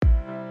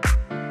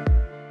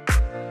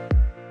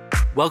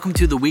Welcome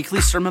to the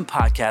weekly sermon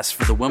podcast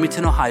for the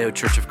Wilmington, Ohio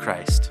Church of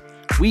Christ.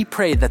 We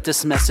pray that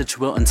this message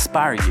will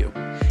inspire you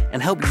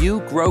and help you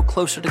grow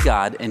closer to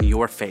God in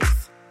your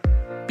faith.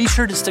 Be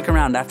sure to stick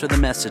around after the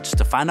message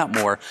to find out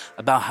more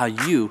about how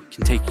you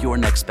can take your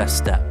next best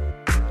step.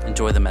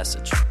 Enjoy the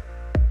message.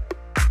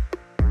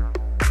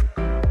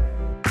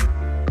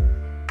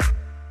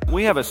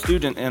 We have a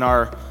student in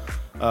our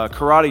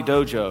karate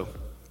dojo,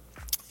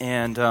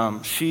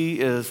 and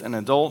she is an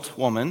adult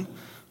woman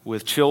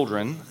with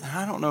children.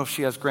 I don't know if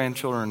she has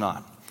grandchildren or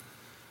not.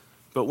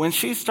 But when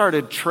she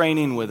started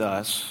training with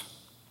us,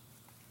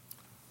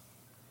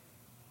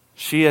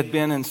 she had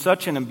been in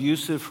such an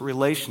abusive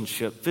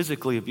relationship,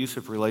 physically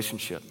abusive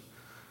relationship,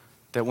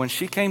 that when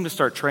she came to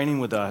start training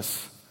with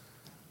us,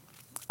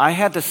 I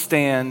had to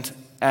stand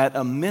at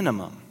a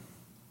minimum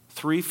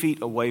 3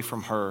 feet away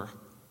from her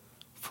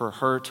for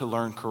her to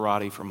learn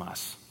karate from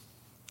us.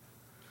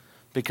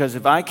 Because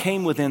if I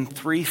came within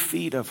 3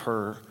 feet of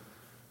her,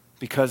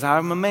 because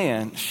I'm a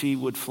man, she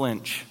would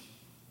flinch.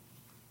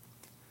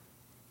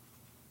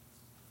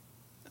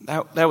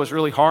 That was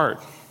really hard.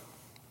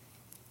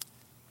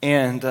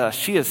 And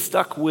she is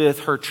stuck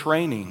with her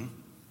training.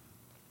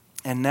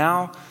 And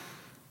now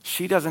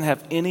she doesn't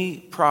have any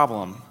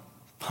problem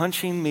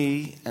punching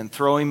me and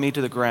throwing me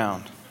to the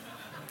ground.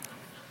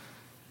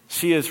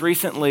 She has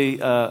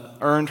recently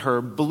earned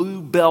her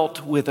blue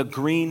belt with a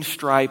green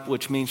stripe,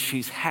 which means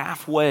she's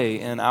halfway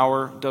in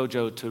our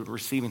dojo to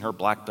receiving her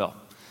black belt.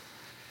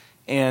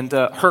 And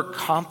her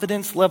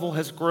confidence level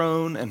has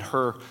grown, and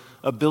her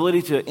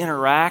ability to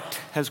interact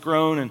has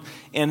grown. And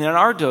in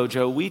our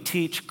dojo, we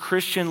teach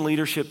Christian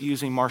leadership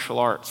using martial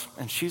arts.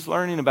 And she's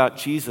learning about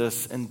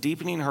Jesus and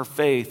deepening her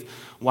faith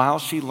while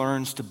she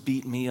learns to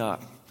beat me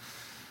up.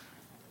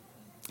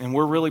 And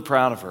we're really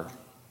proud of her.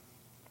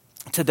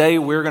 Today,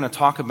 we're going to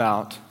talk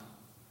about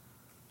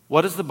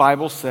what does the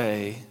Bible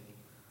say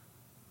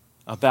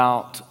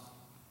about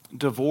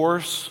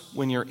divorce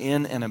when you're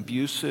in an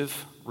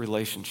abusive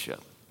relationship.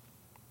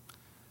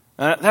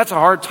 That's a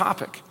hard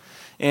topic.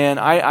 And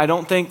I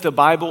don't think the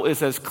Bible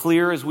is as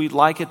clear as we'd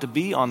like it to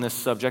be on this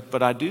subject,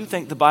 but I do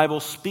think the Bible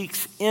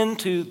speaks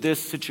into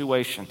this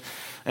situation.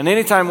 And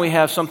anytime we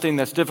have something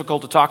that's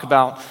difficult to talk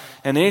about,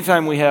 and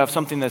anytime we have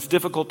something that's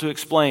difficult to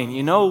explain,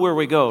 you know where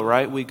we go,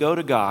 right? We go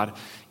to God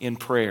in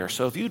prayer.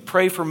 So if you'd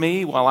pray for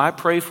me while I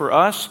pray for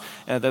us,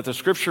 that the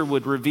Scripture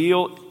would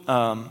reveal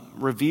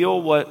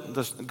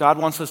what God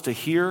wants us to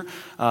hear,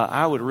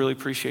 I would really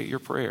appreciate your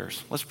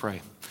prayers. Let's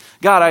pray.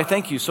 God, I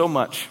thank you so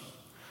much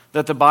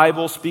that the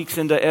Bible speaks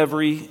into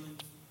every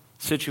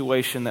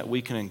situation that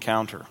we can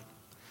encounter.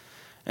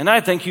 And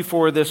I thank you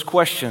for this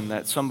question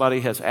that somebody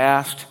has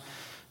asked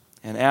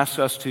and asked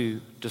us to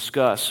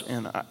discuss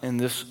in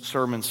this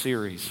sermon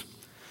series.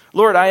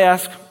 Lord, I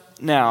ask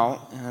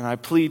now, and I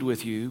plead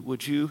with you,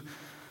 would you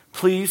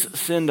please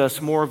send us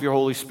more of your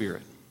Holy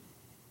Spirit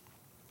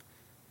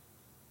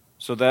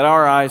so that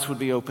our eyes would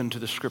be open to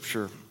the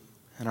Scripture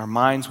and our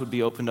minds would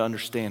be open to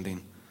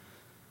understanding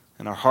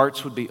and our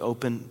hearts would be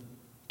open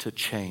to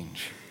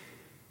change.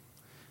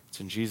 It's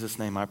in Jesus'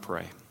 name I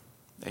pray.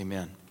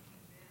 Amen.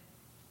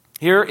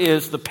 Here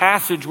is the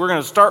passage we're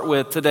going to start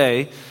with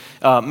today.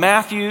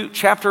 Matthew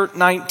chapter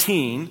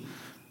 19,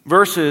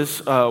 verses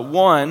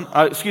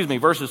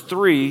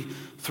 3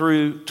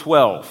 through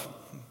 12.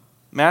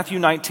 Matthew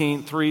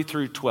 19, 3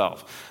 through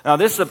 12. Now,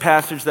 this is a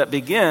passage that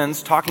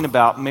begins talking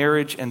about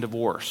marriage and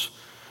divorce.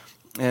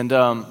 And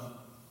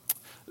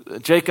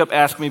Jacob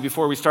asked me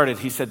before we started,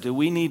 he said, do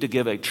we need to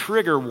give a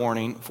trigger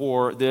warning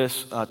for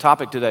this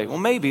topic today? Well,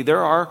 maybe.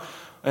 There are,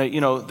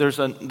 there's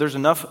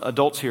enough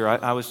adults here.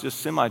 I was just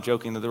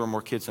semi-joking that there were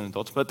more kids than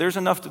adults, but there's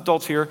enough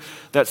adults here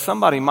that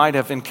somebody might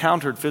have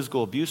encountered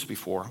physical abuse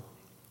before.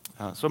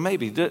 So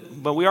maybe.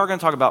 But we are going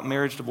to talk about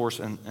marriage, divorce,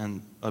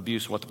 and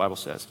abuse, what the Bible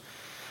says.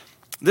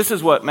 This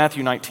is what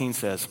Matthew 19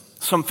 says.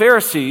 Some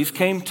Pharisees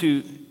came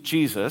to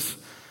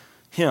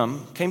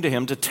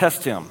him to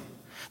test him.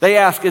 They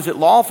asked, is it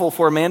lawful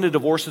for a man to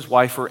divorce his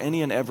wife for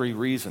any and every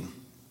reason?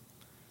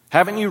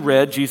 Haven't you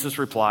read, Jesus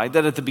replied,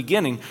 that at the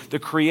beginning the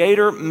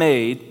Creator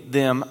made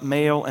them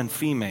male and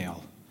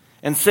female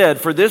and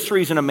said, for this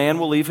reason a man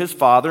will leave his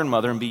father and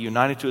mother and be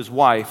united to his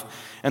wife,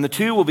 and the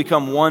two will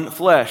become one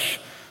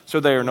flesh. So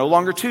they are no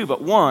longer two,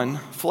 but one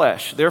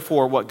flesh.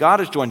 Therefore, what God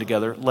has joined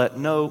together, let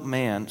no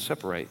man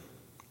separate.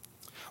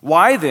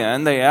 Why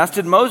then, they asked,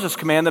 did Moses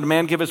command that a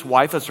man give his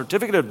wife a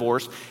certificate of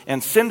divorce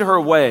and send her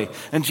away?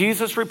 And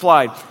Jesus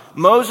replied,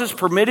 Moses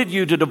permitted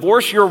you to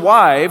divorce your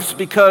wives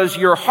because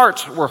your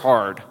hearts were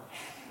hard.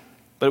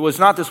 But it was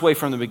not this way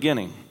from the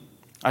beginning.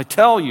 I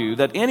tell you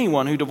that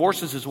anyone who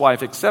divorces his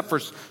wife except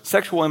for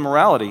sexual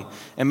immorality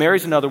and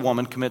marries another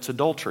woman commits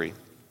adultery.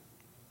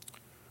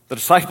 The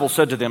disciples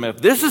said to them,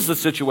 if this is the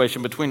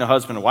situation between a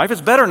husband and wife,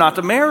 it's better not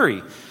to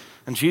marry.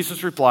 And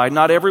Jesus replied,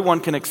 not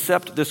everyone can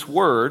accept this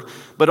word,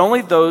 but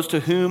only those to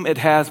whom it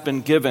has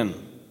been given.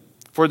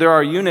 For there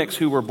are eunuchs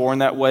who were born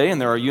that way,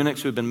 and there are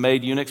eunuchs who have been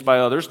made eunuchs by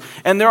others,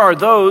 and there are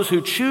those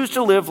who choose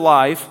to live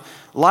life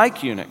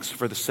like eunuchs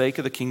for the sake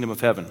of the kingdom of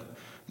heaven.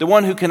 The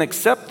one who can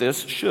accept this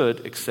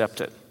should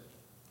accept it.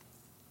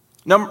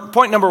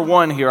 Point number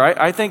one here,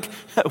 I think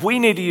we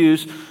need to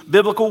use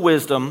biblical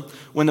wisdom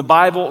when the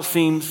Bible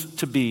seems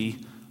to be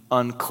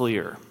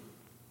unclear.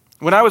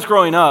 When I was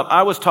growing up,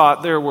 I was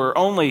taught there were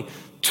only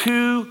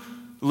two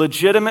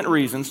legitimate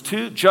reasons,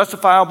 two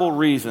justifiable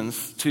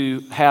reasons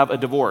to have a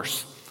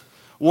divorce.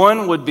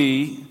 One would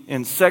be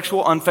in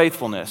sexual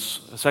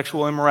unfaithfulness,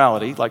 sexual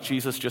immorality, like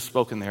Jesus just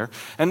spoke in there.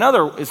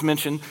 Another is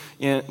mentioned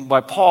by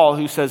Paul,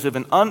 who says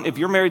if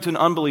you're married to an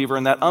unbeliever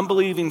and that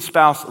unbelieving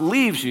spouse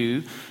leaves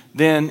you,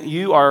 then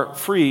you are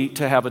free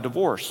to have a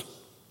divorce.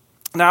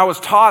 Now, I was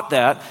taught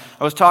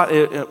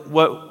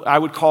what I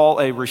would call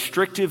a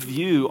restrictive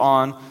view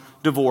on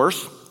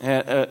divorce,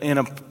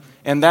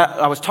 and that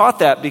I was taught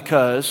that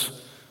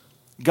because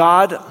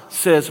God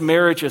says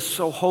marriage is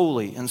so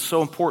holy and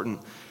so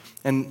important.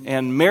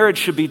 And marriage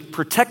should be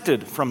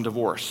protected from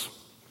divorce.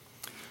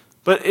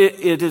 But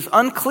it is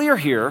unclear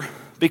here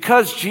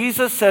because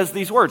Jesus says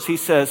these words. He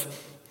says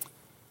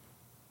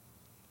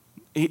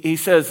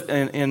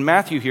in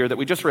Matthew here that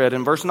we just read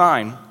in verse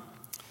 9,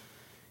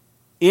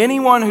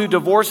 anyone who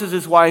divorces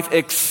his wife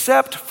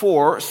except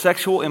for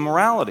sexual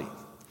immorality.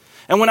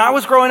 And when I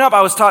was growing up,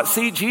 I was taught,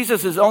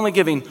 Jesus is only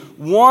giving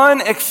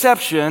one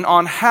exception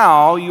on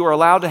how you are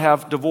allowed to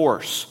have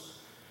divorce.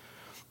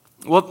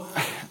 Well,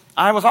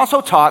 I was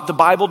also taught the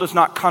Bible does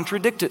not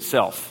contradict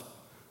itself.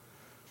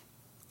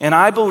 And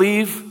I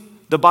believe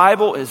the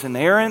Bible is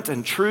inerrant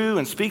and true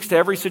and speaks to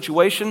every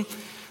situation.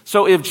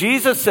 So if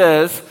Jesus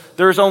says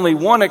there's only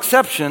one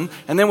exception,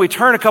 and then we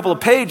turn a couple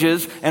of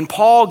pages and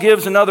Paul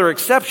gives another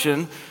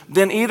exception,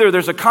 then either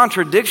there's a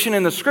contradiction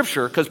in the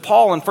scripture, because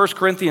Paul in 1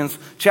 Corinthians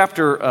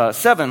chapter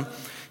 7,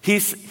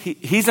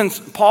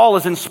 Paul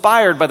is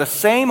inspired by the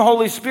same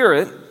Holy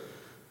Spirit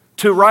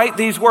to write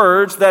these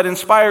words that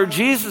inspired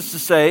Jesus to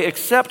say,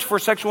 except for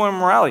sexual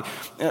immorality.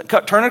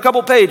 Turn a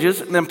couple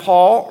pages, and then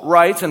Paul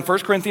writes in 1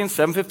 Corinthians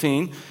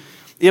 7:15,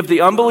 if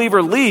the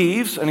unbeliever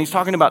leaves, and he's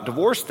talking about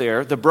divorce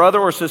there, the brother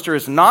or sister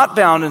is not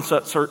bound in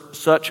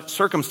such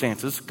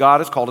circumstances. God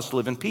has called us to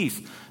live in peace.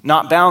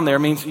 Not bound there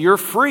means you're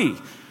free.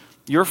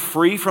 You're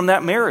free from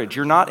that marriage.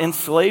 You're not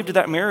enslaved to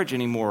that marriage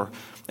anymore.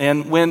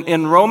 And when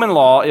in Roman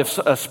law, if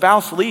a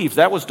spouse leaves,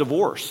 that was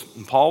divorce.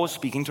 And Paul was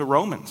speaking to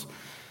Romans.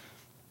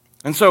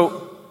 And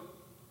so,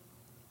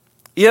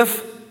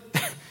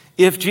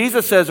 if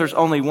Jesus says there's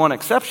only one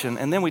exception,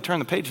 and then we turn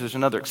the page, there's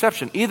another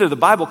exception, either the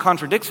Bible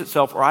contradicts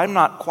itself or I'm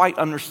not quite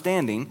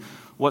understanding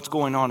what's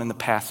going on in the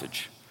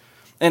passage.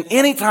 And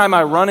anytime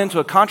I run into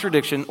a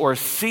contradiction or a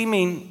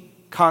seemingly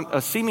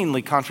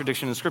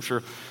contradiction in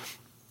Scripture,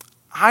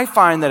 I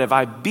find that if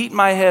I beat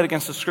my head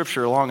against the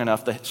Scripture long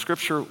enough, the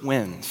Scripture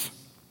wins.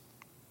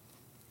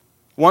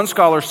 One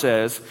scholar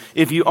says,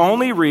 if you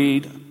only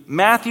read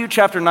Matthew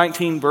chapter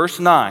 19, verse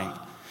 9,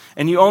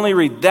 and you only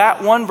read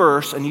that one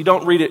verse, and you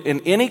don't read it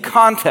in any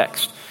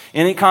context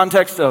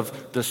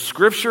of the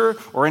Scripture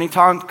or any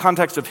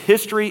context of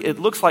history, it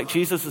looks like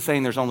Jesus is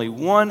saying there's only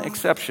one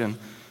exception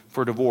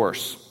for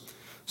divorce.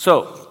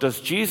 So,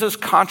 does Jesus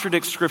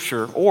contradict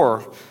Scripture,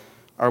 or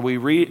are we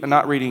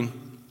not reading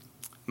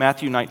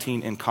Matthew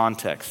 19 in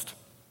context?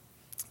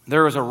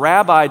 There was a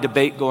rabbi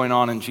debate going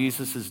on in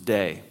Jesus'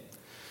 day.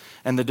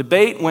 And the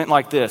debate went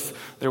like this.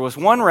 There was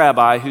one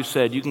rabbi who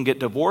said you can get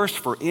divorced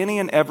for any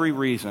and every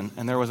reason.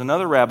 And there was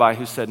another rabbi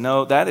who said,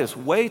 no, that is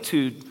way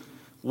too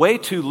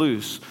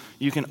loose.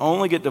 You can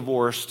only get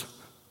divorced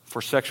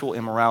for sexual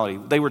immorality.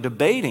 They were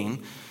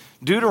debating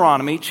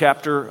Deuteronomy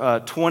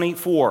chapter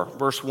 24,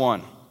 verse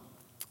 1.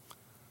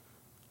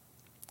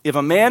 If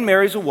a man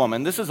marries a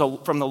woman, this is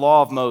from the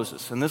law of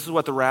Moses, and this is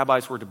what the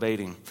rabbis were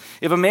debating.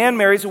 If a man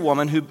marries a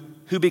woman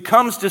who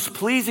becomes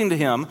displeasing to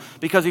him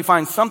because he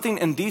finds something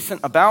indecent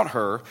about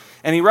her,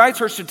 and he writes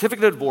her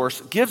certificate of divorce,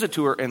 gives it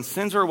to her, and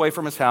sends her away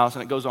from his house,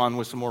 and it goes on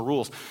with some more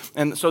rules.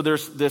 And so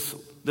there's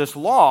this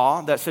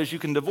law that says you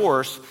can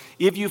divorce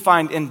if you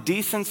find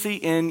indecency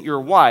in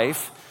your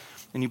wife,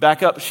 and you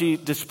back up, she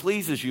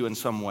displeases you in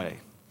some way.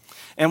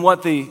 And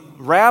what the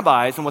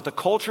rabbis and what the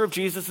culture of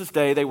Jesus'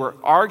 day, they were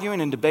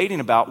arguing and debating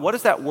about, what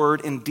does that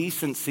word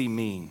indecency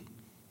mean?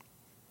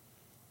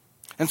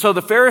 And so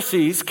the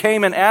Pharisees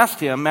came and asked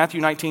him,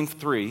 Matthew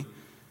 19:3,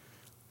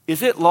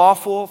 is it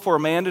lawful for a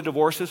man to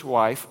divorce his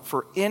wife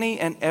for any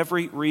and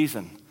every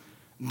reason?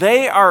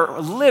 They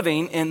are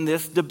living in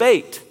this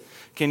debate.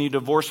 Can you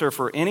divorce her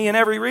for any and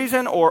every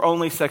reason or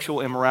only sexual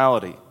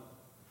immorality?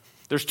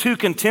 There's two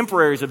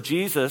contemporaries of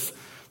Jesus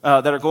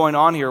that are going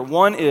on here.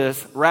 One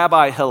is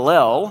Rabbi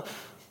Hillel,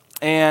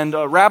 and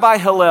Rabbi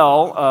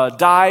Hillel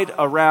died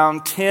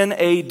around 10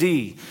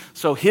 AD.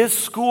 So his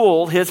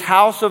school, his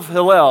house of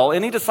Hillel,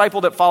 any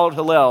disciple that followed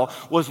Hillel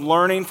was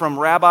learning from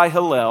Rabbi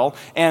Hillel,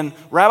 and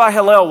Rabbi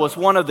Hillel was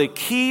one of the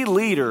key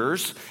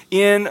leaders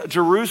in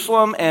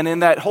Jerusalem and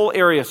in that whole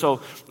area.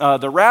 So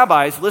the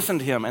rabbis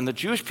listened to him, and the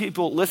Jewish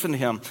people listened to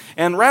him.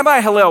 And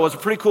Rabbi Hillel was a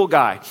pretty cool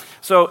guy.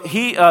 So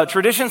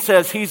tradition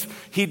says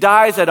he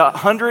dies at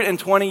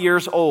 120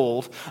 years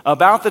old,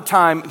 about the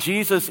time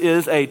Jesus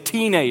is a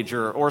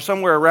teenager or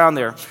somewhere around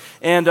there.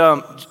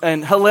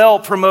 And Hillel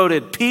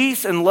promoted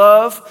peace and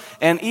love,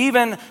 and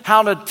even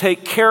how to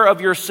take care of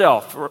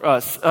yourself,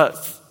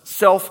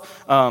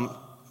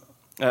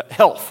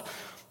 health.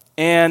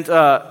 And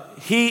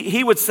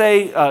he would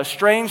say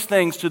strange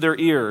things to their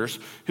ears,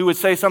 who would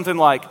say something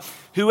like,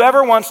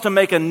 whoever wants to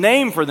make a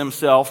name for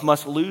themselves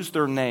must lose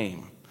their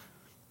name.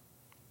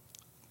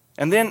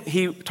 And then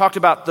he talked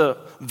about the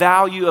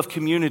value of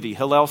community.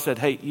 Hillel said,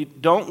 hey, you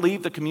don't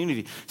leave the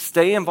community.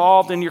 Stay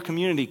involved in your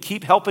community.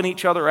 Keep helping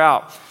each other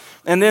out.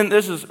 And then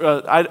this is,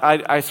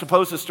 I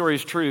suppose this story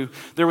is true.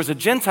 There was a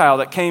Gentile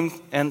that came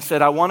and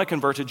said, I want to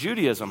convert to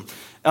Judaism.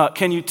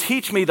 Can you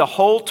teach me the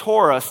whole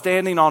Torah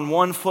standing on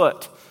one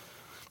foot?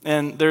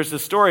 And there's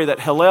this story that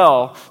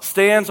Hillel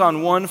stands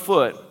on one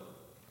foot,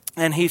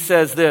 and he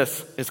says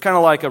this. It's kind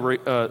of like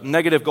a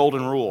negative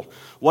golden rule.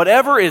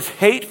 Whatever is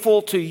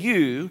hateful to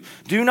you,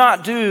 do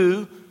not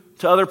do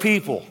to other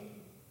people.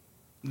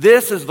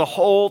 This is the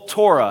whole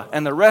Torah,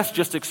 and the rest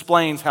just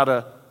explains how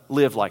to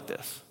live like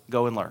this.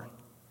 Go and learn.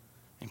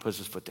 And he puts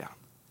his foot down.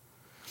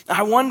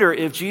 I wonder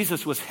if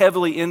Jesus was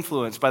heavily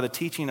influenced by the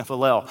teaching of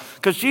Hillel,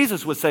 because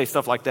Jesus would say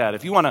stuff like that.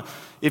 If you want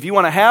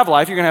to have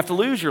life, you're going to have to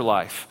lose your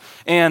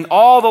life. And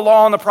all the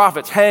law and the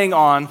prophets hang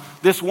on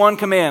this one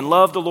command: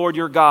 love the Lord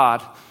your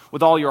God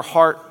with all your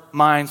heart,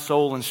 mind,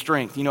 soul, and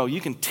strength. You know,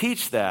 you can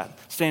teach that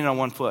standing on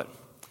one foot.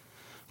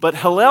 But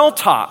Hillel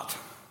taught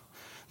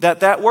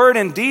that word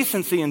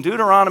indecency in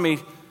Deuteronomy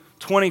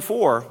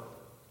 24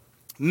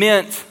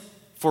 meant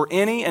for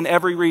any and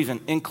every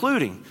reason,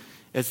 including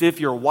as if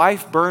your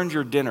wife burned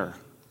your dinner.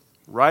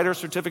 Write her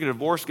certificate of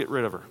divorce, get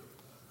rid of her.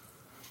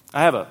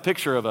 I have a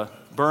picture of a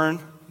burned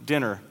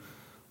dinner.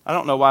 I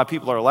don't know why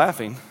people are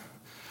laughing.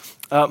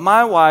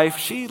 My wife,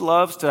 she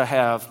loves to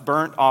have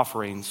burnt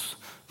offerings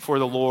for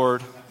the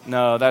Lord.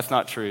 No, that's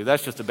not true.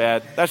 That's just a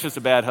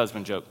bad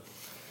husband joke.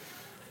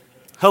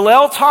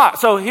 Hillel taught.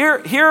 So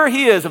here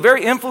he is, a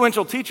very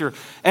influential teacher,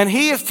 and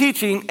he is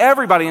teaching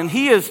everybody, and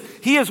he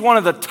is one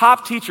of the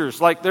top teachers.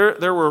 Like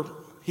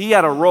he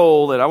had a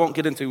role that I won't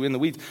get into in the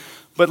weeds,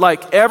 but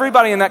like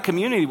everybody in that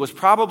community was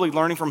probably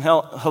learning from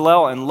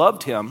Hillel and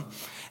loved him,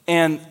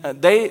 and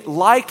they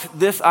liked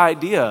this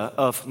idea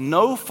of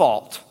no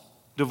fault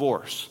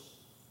divorce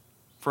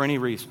for any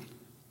reason.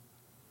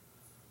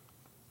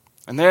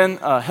 And then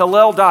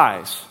Hillel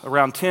dies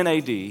around 10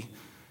 AD,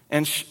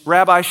 and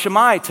Rabbi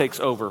Shammai takes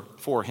over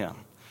for him.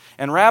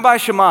 And Rabbi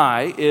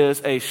Shammai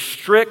is a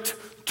strict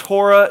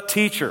Torah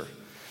teacher.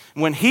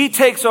 When he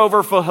takes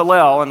over for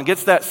Hillel and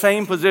gets that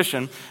same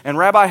position, and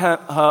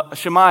Rabbi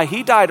Shammai,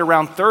 he died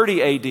around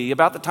 30 AD,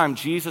 about the time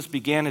Jesus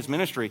began his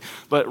ministry.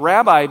 But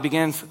Rabbi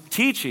begins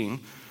teaching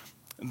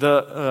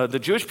the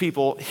Jewish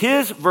people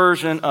his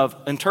version of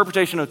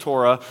interpretation of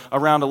Torah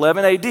around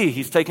 11 AD.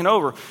 He's taken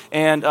over,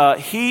 and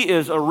he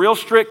is a real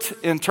strict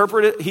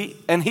interpreter.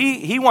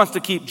 He wants to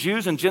keep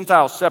Jews and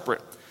Gentiles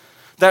separate.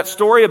 That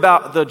story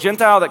about the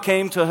Gentile that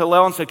came to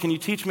Hillel and said, can you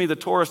teach me the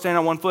Torah standing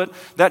on one foot?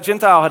 That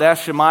Gentile had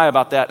asked Shammai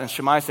about that, and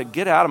Shammai said,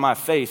 get out of my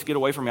face, get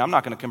away from me. I'm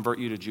not going to convert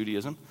you to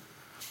Judaism.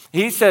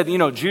 He said,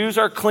 Jews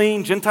are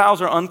clean,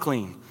 Gentiles are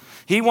unclean.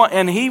 He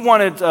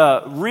wanted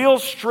real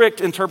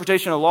strict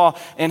interpretation of law,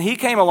 and he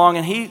came along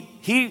and he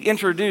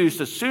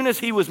introduced, as soon as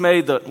he was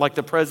made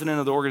the president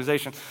of the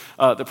organization,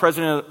 the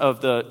president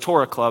of the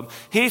Torah Club,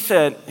 he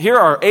said, here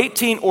are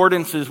 18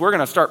 ordinances we're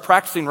going to start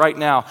practicing right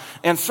now.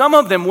 And some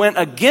of them went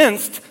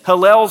against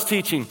Hillel's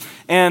teaching.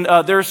 And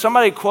there's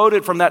somebody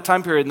quoted from that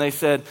time period, and they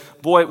said,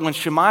 boy, when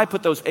Shammai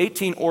put those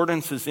 18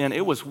 ordinances in,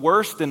 it was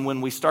worse than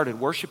when we started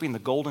worshiping the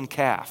golden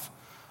calf.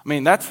 I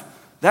mean, that's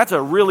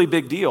a really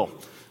big deal.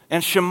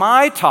 And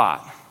Shammai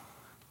taught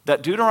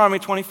that Deuteronomy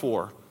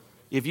 24,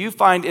 if you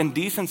find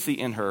indecency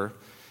in her,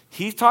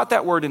 he taught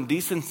that word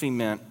indecency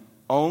meant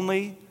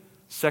only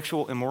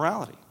sexual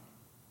immorality,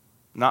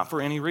 not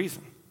for any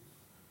reason.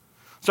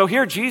 So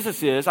here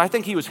Jesus is. I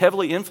think he was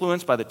heavily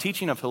influenced by the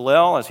teaching of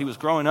Hillel as he was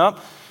growing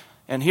up.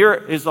 And here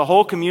is the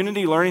whole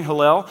community learning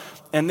Hillel.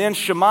 And then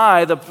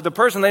Shammai, the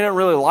person they didn't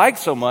really like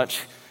so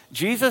much,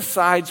 Jesus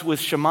sides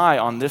with Shammai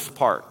on this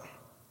part.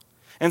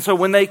 And so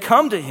when they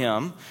come to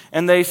him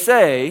and they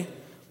say,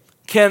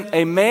 can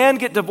a man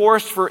get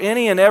divorced for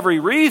any and every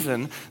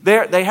reason?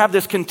 They have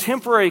this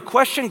contemporary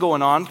question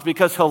going on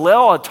because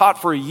Hillel had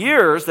taught for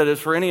years that it's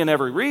for any and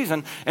every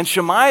reason. And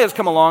Shammai has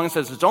come along and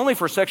says it's only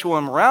for sexual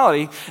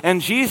immorality.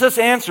 And Jesus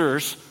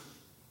answers,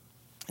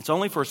 it's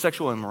only for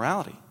sexual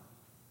immorality.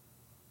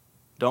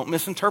 Don't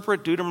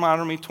misinterpret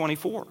Deuteronomy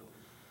 24.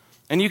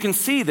 And you can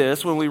see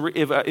this when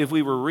if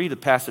we were to read the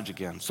passage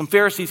again. Some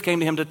Pharisees came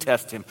to him to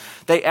test him.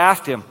 They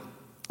asked him,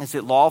 is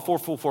it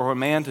lawful for a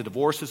man to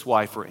divorce his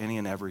wife for any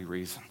and every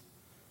reason?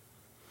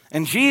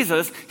 And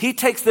Jesus, he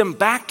takes them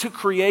back to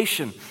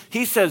creation.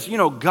 He says,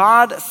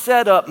 God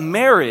set up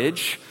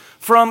marriage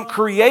from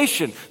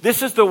creation.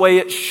 This is the way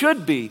it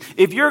should be.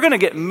 If you're going to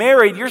get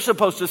married, you're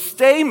supposed to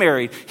stay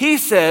married. He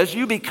says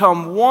you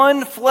become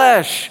one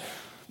flesh.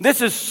 This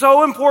is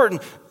so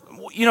important.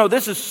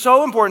 This is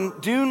so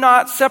important. Do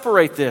not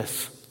separate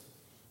this.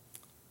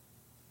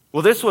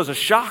 Well, this was a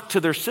shock to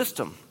their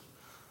system.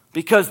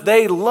 because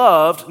they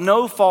loved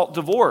no-fault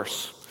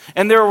divorce.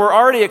 And there were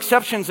already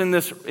exceptions in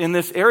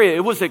this area.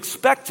 It was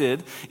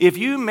expected if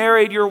you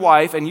married your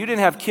wife and you didn't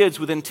have kids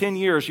within 10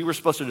 years, you were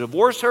supposed to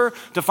divorce her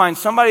to find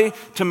somebody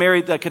to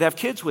marry that could have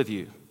kids with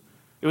you.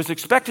 It was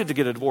expected to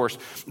get a divorce.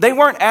 They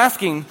weren't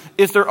asking,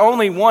 is there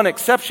only one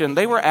exception?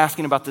 They were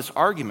asking about this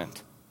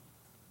argument.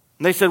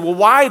 And they said, well,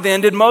 why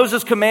then did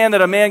Moses command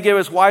that a man give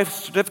his wife a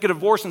certificate of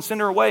divorce and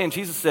send her away? And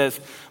Jesus says,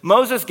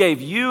 Moses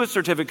gave you a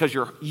certificate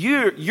because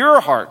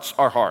your hearts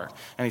are hard.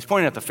 And he's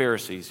pointing at the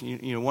Pharisees.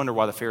 You wonder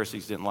why the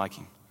Pharisees didn't like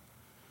him.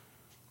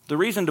 The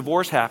reason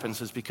divorce happens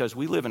is because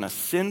we live in a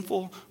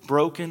sinful,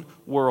 broken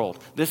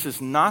world. This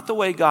is not the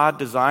way God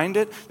designed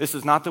it. This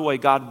is not the way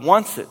God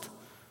wants it.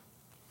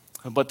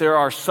 But there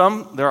are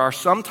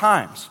some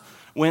times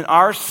when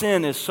our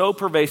sin is so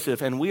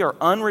pervasive and we are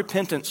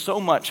unrepentant so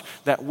much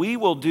that we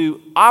will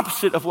do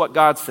opposite of what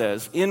God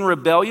says in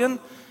rebellion,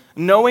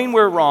 knowing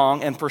we're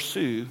wrong, and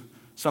pursue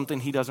something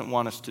he doesn't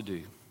want us to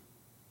do.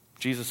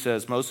 Jesus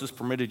says, Moses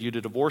permitted you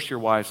to divorce your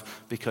wives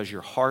because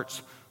your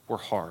hearts were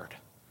hard.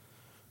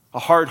 A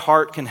hard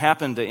heart can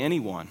happen to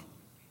anyone.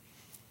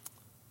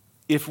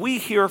 If we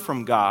hear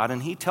from God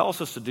and he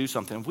tells us to do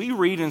something, if we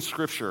read in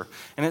Scripture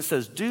and it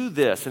says, do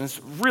this, and it's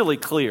really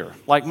clear,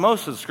 like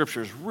most of the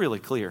Scripture is really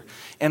clear,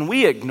 and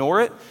we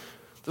ignore it,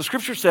 the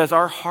Scripture says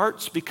our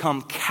hearts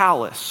become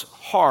callous,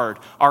 hard,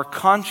 our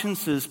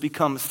consciences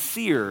become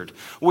seared,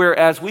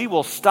 whereas we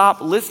will stop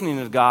listening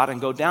to God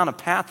and go down a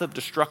path of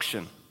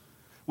destruction.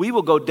 We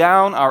will go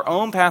down our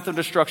own path of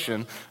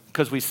destruction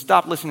because we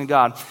stop listening to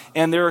God.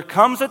 And there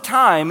comes a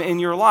time in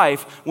your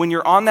life when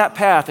you're on that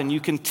path and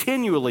you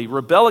continually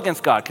rebel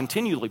against God,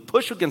 continually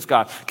push against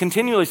God,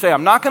 continually say,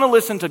 I'm not going to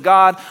listen to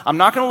God, I'm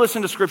not going to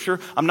listen to Scripture,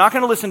 I'm not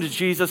going to listen to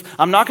Jesus,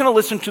 I'm not going to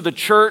listen to the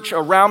church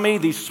around me,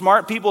 these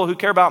smart people who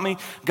care about me.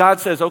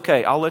 God says,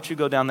 okay, I'll let you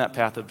go down that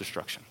path of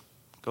destruction.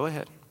 Go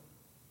ahead.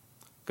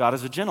 God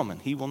is a gentleman.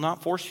 He will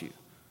not force you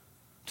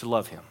to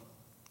love him,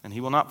 and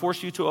he will not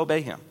force you to obey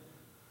him.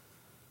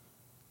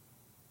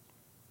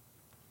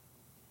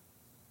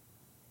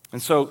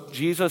 And so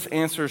Jesus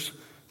answers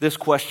this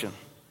question.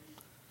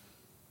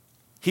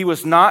 He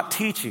was not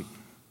teaching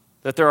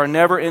that there are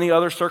never any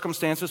other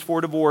circumstances for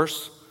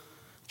divorce,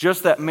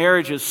 just that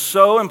marriage is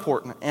so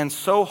important and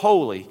so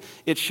holy,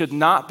 it should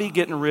not be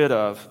getting rid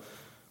of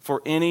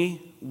for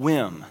any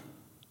whim.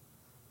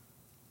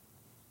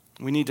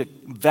 We need to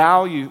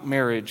value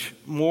marriage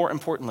more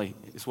importantly,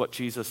 is what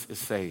Jesus is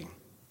saying.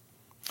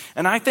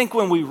 And I think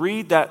when we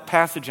read that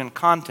passage in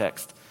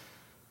context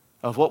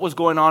of what was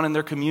going on in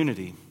their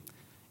community,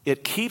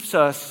 it keeps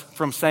us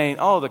from saying,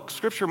 oh, the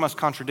Scripture must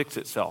contradict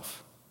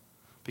itself.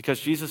 Because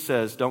Jesus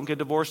says, don't get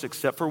divorced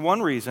except for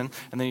one reason,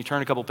 and then you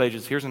turn a couple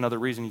pages, here's another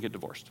reason you get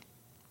divorced.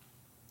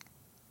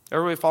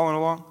 Everybody following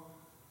along?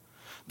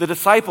 The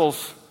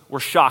disciples were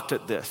shocked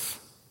at this.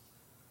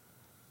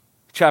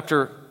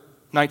 Chapter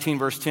 19,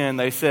 verse 10,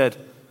 they said,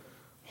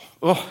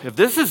 oh, if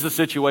this is the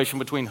situation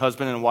between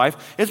husband and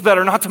wife, it's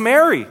better not to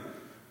marry.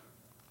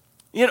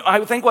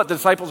 I think what the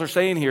disciples are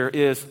saying here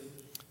is,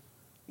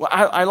 well,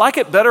 I like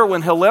it better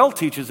when Hillel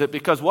teaches it,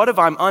 because what if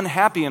I'm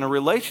unhappy in a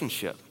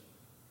relationship?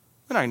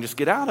 Then I can just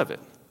get out of it.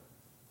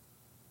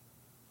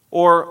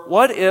 Or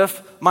what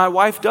if my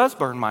wife does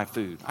burn my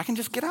food? I can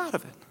just get out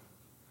of it.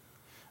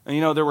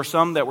 And there were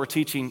some that were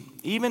teaching,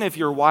 even if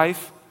your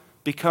wife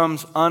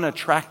becomes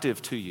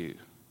unattractive to you,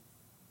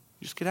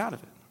 just get out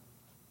of it.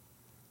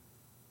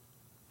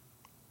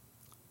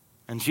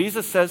 And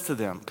Jesus says to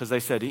them, because they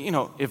said,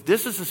 if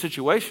this is the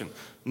situation,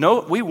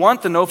 we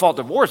want the no-fault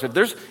divorce.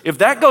 If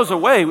that goes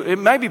away, it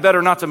may be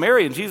better not to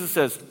marry. And Jesus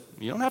says,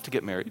 you don't have to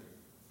get married.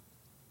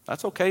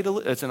 That's okay.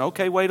 It's an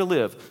okay way to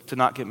live, to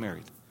not get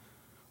married.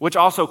 Which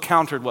also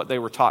countered what they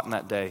were taught in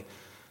that day.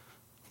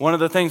 One of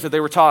the things that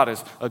they were taught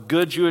is a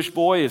good Jewish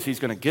boy is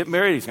he's going to get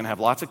married, he's going to have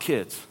lots of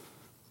kids.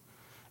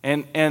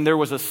 And there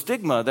was a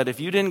stigma that if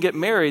you didn't get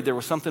married, there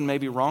was something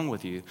maybe wrong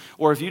with you.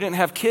 Or if you didn't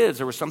have kids,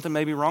 there was something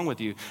maybe wrong with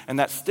you. And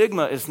that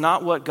stigma is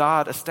not what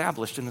God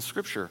established in the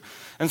Scripture.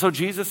 And so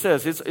Jesus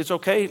says it's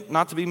okay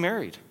not to be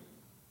married.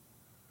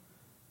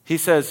 He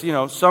says,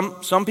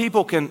 some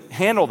people can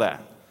handle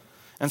that.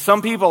 And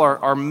some people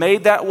are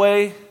made that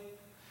way.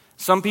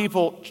 Some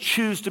people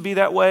choose to be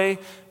that way.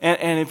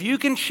 And if you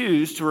can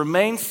choose to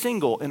remain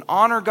single and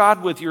honor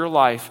God with your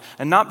life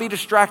and not be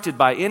distracted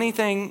by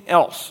anything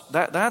else,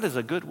 that is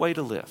a good way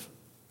to live.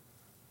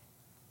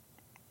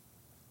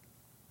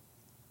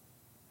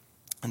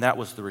 And that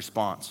was the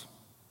response.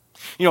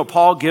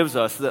 Paul gives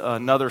us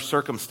another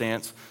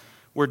circumstance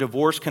where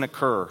divorce can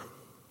occur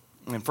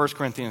in 1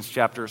 Corinthians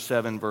chapter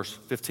 7, verse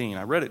 15.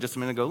 I read it just a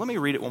minute ago. Let me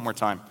read it one more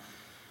time.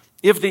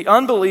 If the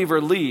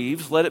unbeliever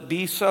leaves, let it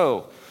be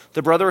so.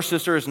 The brother or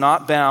sister is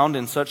not bound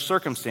in such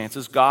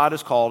circumstances. God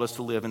has called us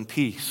to live in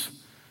peace.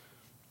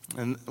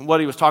 And what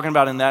he was talking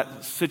about in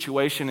that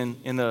situation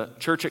in the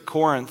church at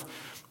Corinth,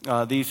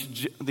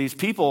 these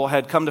people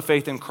had come to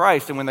faith in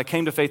Christ, and when they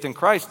came to faith in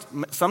Christ,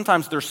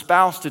 sometimes their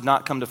spouse did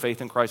not come to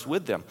faith in Christ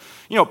with them.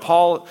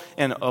 Paul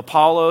and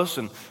Apollos,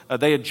 and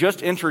they had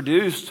just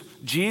introduced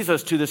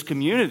Jesus to this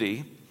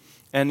community,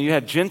 And you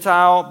had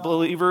Gentile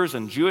believers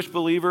and Jewish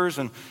believers,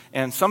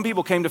 and some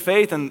people came to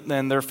faith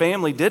and their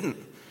family didn't.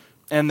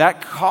 And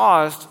that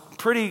caused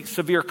pretty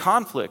severe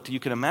conflict, you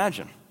can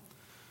imagine.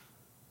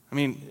 I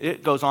mean,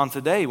 it goes on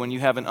today when you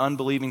have an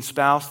unbelieving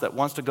spouse that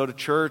wants to go to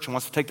church and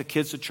wants to take the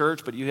kids to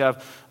church, but you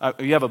have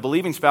a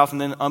believing spouse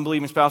and then an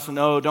unbelieving spouse,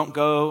 no, don't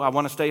go, I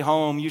want to stay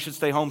home, you should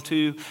stay home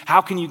too.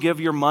 How can you give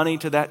your money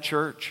to that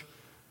church?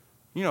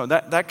 You know,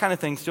 that kind of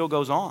thing still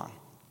goes on.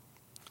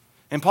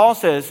 And Paul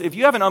says, if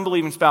you have an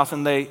unbelieving spouse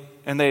and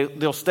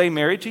they'll stay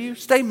married to you,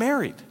 stay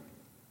married. If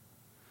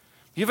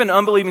you have an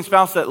unbelieving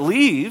spouse that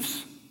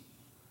leaves,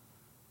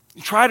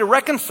 try to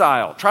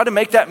reconcile, try to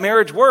make that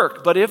marriage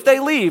work. But if they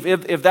leave,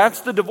 if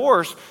that's the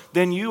divorce,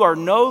 then you are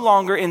no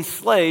longer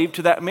enslaved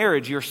to that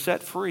marriage. You're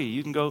set free.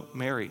 You can go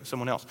marry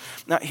someone else.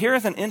 Now,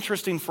 here's an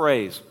interesting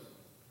phrase.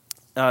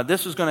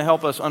 This is going to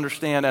help us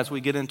understand as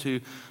we get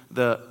into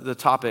the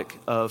topic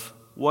of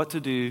what to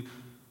do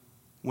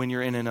when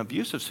you're in an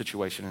abusive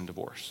situation in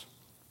divorce.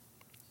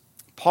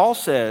 Paul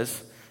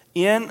says,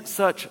 in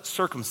such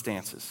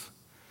circumstances.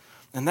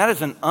 And that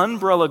is an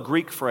umbrella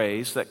Greek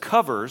phrase that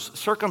covers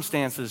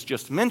circumstances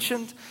just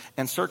mentioned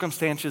and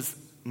circumstances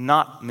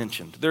not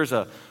mentioned. There's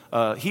a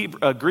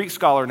Greek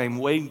scholar named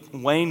Wayne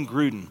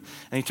Grudem,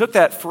 and he took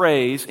that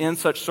phrase, in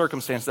such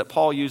circumstances, that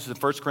Paul uses in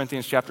 1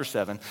 Corinthians chapter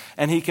 7,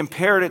 and he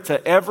compared it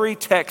to every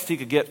text he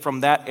could get from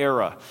that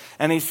era.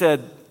 And he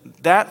said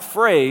that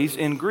phrase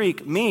in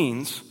Greek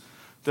means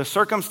the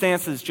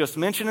circumstances just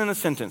mentioned in a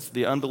sentence,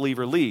 the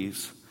unbeliever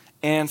leaves,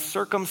 and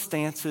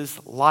circumstances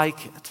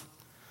like it.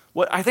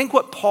 I think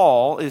what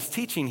Paul is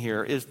teaching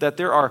here is that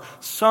there are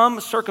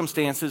some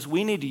circumstances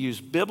we need to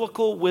use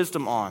biblical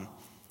wisdom on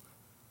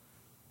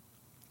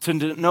to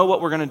know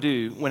what we're going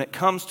to do when it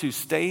comes to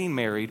staying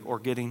married or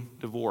getting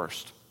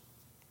divorced.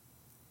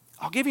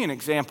 I'll give you an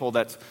example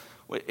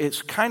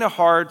it's kind of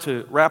hard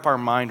to wrap our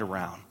mind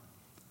around.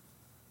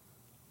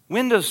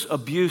 When does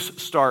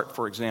abuse start,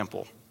 for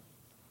example?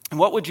 And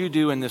what would you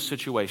do in this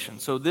situation?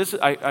 So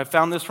I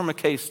found this from a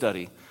case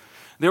study.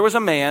 There was a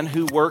man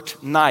who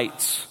worked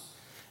nights,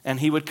 and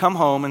he would come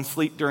home and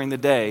sleep during the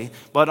day,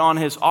 but on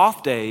his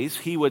off days,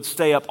 he would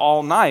stay up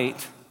all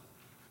night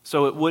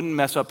so it wouldn't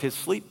mess up his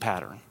sleep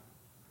pattern.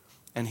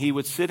 And he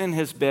would sit in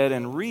his bed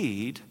and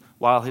read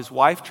while his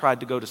wife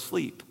tried to go to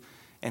sleep,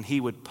 and he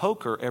would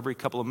poke her every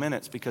couple of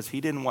minutes because he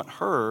didn't want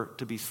her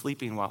to be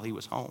sleeping while he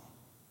was home.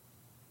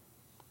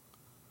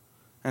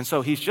 And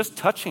so he's just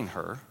touching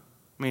her.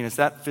 I mean, is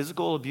that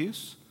physical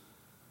abuse?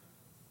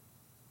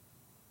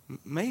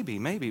 Maybe.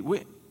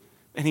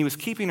 And he was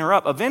keeping her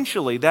up.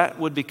 Eventually, that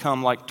would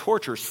become like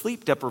torture.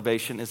 Sleep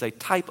deprivation is a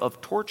type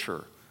of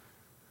torture.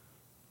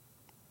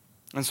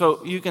 And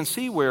so you can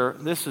see where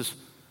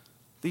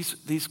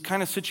these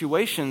kind of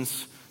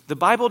situations, the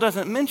Bible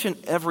doesn't mention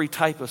every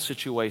type of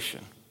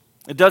situation.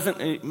 It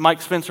doesn't. Mike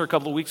Spencer, a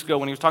couple of weeks ago,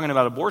 when he was talking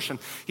about abortion,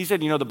 he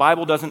said, the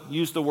Bible doesn't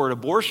use the word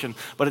abortion,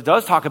 but it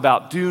does talk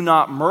about do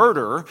not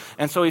murder.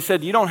 And so he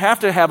said, you don't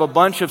have to have a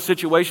bunch of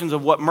situations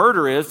of what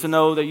murder is to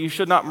know that you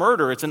should not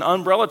murder. It's an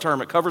umbrella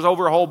term. It covers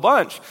over a whole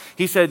bunch.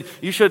 He said,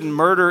 you shouldn't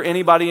murder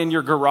anybody in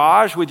your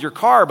garage with your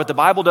car, but the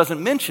Bible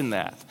doesn't mention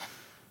that.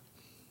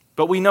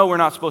 But we know we're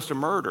not supposed to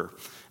murder.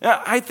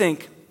 I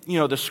think,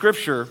 the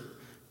scripture,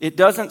 it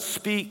doesn't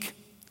speak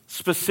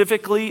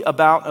specifically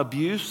about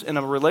abuse in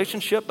a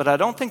relationship, but I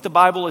don't think the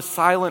Bible is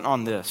silent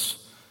on this.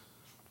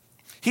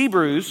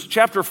 Hebrews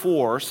chapter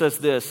 4 says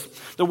this,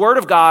 the word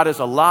of God is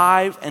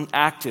alive and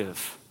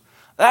active.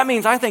 That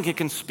means I think it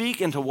can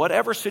speak into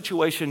whatever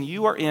situation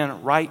you are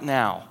in right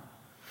now.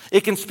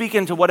 It can speak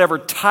into whatever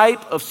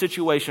type of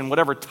situation,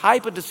 whatever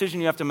type of decision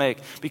you have to make,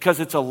 because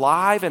it's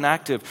alive and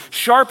active.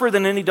 Sharper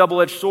than any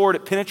double-edged sword,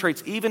 it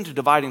penetrates even to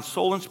dividing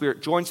soul and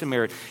spirit, joints and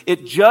marrow.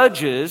 It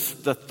judges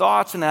the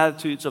thoughts and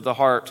attitudes of the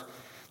heart.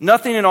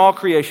 Nothing in all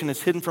creation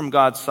is hidden from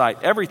God's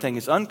sight. Everything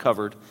is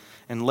uncovered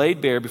and laid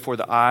bare before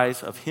the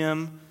eyes of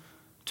him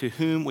to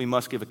whom we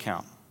must give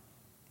account.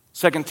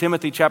 2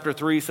 Timothy chapter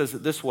 3 says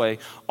it this way,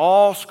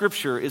 all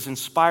scripture is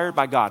inspired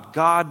by God,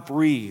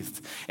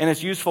 God-breathed, and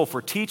is useful for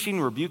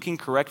teaching, rebuking,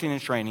 correcting, and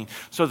training,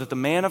 so that the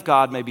man of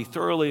God may be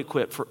thoroughly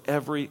equipped for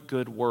every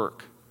good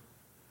work.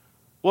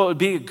 Well, it would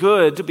be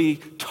good to be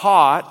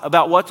taught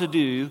about what to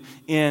do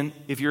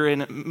if you're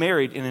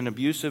married in an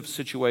abusive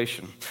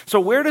situation. So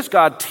where does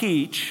God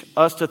teach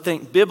us to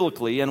think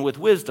biblically and with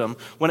wisdom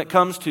when it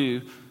comes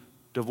to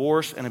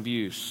divorce and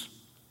abuse?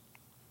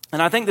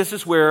 And I think this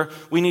is where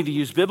we need to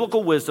use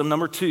biblical wisdom,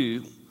 number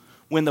 2,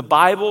 when the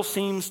Bible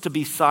seems to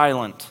be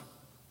silent.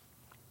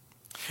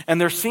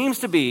 And there seems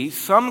to be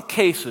some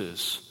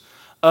cases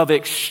of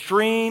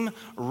extreme,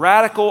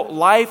 radical,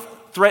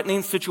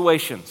 life-threatening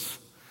situations.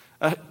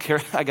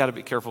 I got to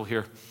be careful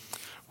here.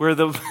 Where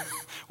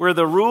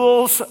the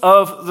rules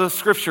of the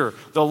Scripture,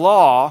 the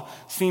law,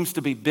 seems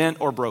to be bent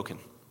or broken.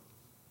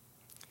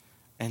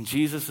 And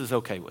Jesus is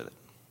okay with it.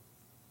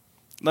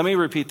 Let me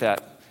repeat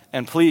that.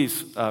 And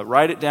please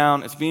write it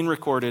down. It's being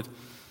recorded.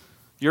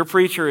 Your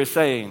preacher is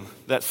saying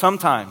that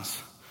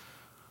sometimes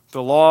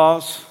the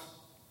laws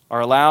are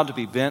allowed to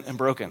be bent and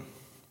broken.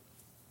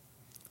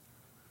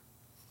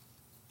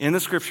 in the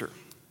scripture,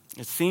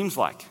 it seems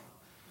like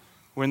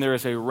when there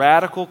is a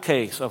radical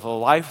case of a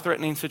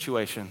life-threatening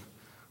situation,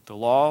 the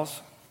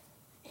laws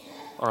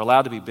are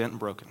allowed to be bent and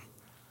broken.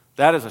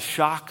 That is a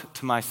shock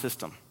to my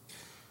system.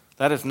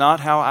 That is not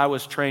how I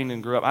was trained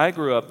and grew up. I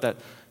grew up that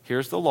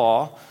here's the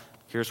law,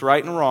 here's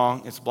right and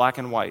wrong, it's black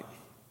and white.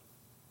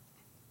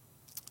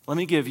 Let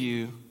me give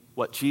you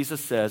what Jesus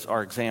says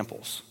are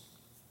examples.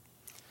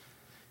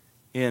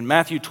 In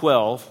Matthew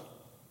 12,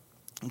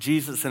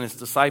 Jesus and his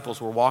disciples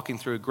were walking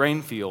through a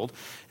grain field,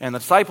 and the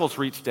disciples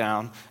reach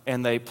down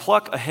and they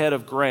pluck a head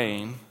of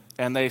grain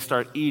and they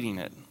start eating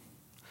it.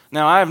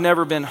 Now, I have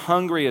never been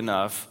hungry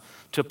enough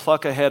to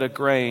pluck a head of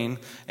grain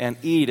and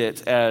eat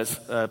it as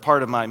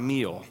part of my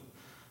meal,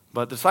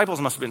 but the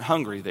disciples must have been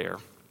hungry there.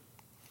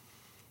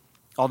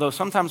 Although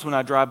sometimes when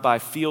I drive by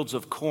fields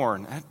of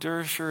corn,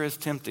 that sure is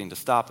tempting to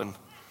stop and...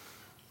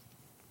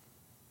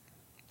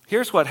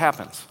 Here's what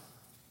happens.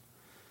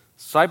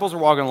 Disciples are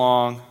walking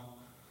along.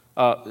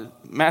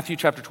 Matthew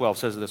chapter 12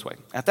 says it this way.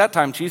 At that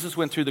time, Jesus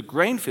went through the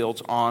grain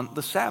fields on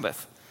the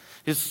Sabbath.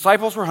 His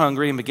disciples were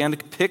hungry and began to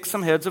pick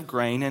some heads of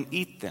grain and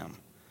eat them.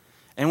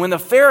 And when the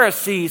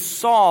Pharisees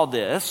saw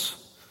this,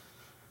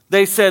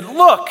 they said,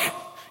 "Look,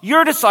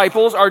 your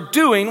disciples are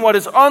doing what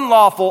is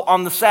unlawful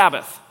on the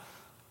Sabbath."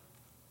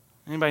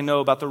 Anybody know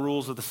about the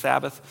rules of the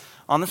Sabbath?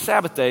 On the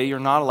Sabbath day, you're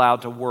not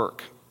allowed to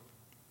work.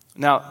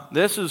 Now,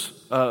 this is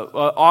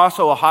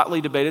also a hotly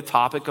debated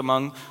topic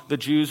among the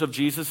Jews of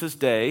Jesus'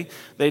 day.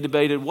 They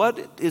debated,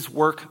 what does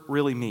work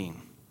really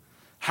mean?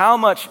 How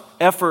much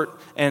effort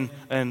and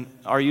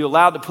are you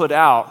allowed to put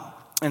out?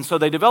 And so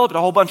they developed a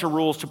whole bunch of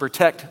rules to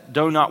protect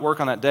do not work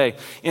on that day.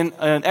 In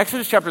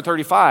Exodus chapter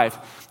 35,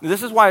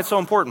 this is why it's so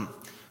important.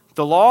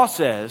 The law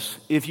says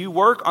if you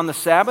work on the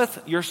Sabbath,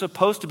 you're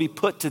supposed to be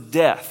put to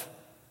death.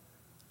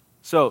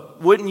 So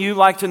wouldn't you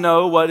like to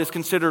know what is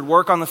considered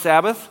work on the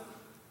Sabbath?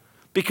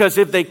 Because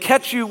if they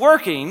catch you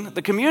working,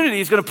 the community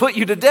is going to put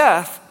you to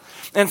death.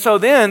 And so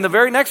then the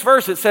very next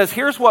verse, it says,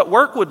 here's what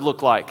work would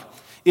look like.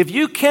 If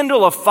you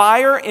kindle a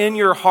fire in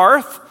your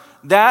hearth,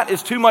 that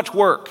is too much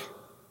work.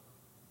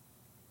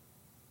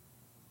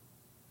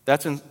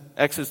 That's in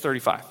Exodus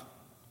 35.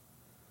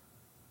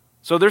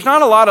 So there's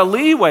not a lot of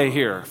leeway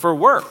here for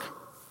work.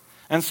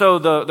 And so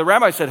the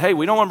rabbi said, hey,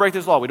 we don't want to break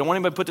this law. We don't want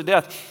anybody put to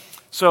death.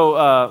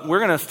 So we're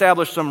going to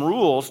establish some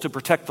rules to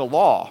protect the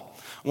law.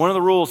 One of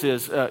the rules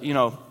is,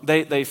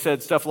 they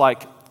said stuff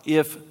like,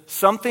 if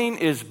something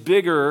is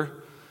bigger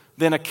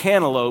than a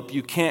cantaloupe,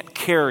 you can't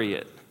carry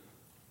it.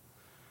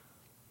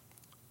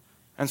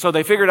 And so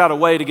they figured out a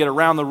way to get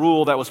around the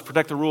rule that was to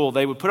protect the rule.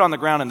 They would put it on the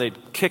ground and they'd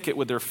kick it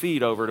with their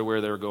feet over to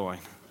where they were going.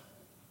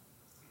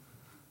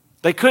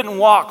 They couldn't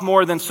walk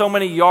more than so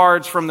many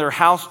yards from their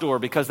house door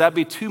because that'd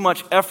be too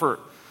much effort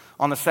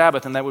on the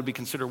Sabbath and that would be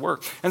considered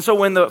work. And so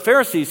when the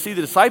Pharisees see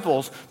the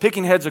disciples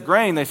picking heads of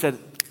grain, they said,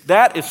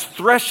 that is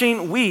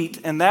threshing wheat,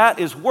 and that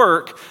is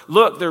work.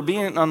 Look, they're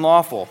being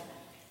unlawful.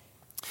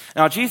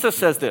 Now, Jesus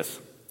says this.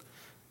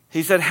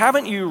 He said,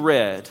 haven't you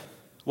read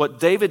what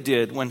David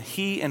did when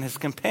he and his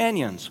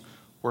companions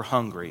were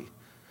hungry?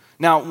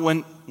 Now,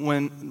 when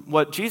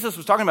what Jesus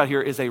was talking about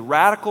here is a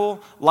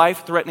radical,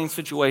 life-threatening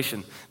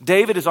situation.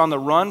 David is on the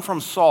run from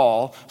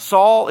Saul.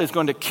 Saul is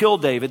going to kill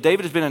David.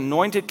 David has been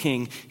anointed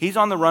king. He's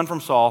on the run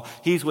from Saul.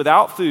 He's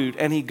without food,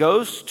 and he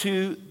goes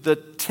to the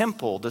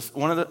temple.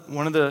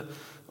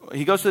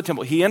 He goes to the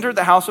temple. He entered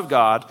the house of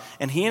God,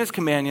 and he and his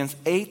companions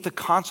ate the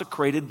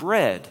consecrated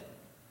bread,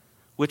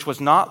 which was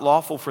not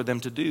lawful for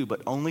them to do,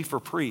 but only for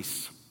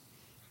priests.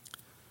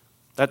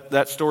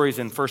 That story is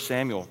in 1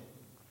 Samuel.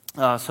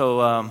 Just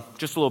a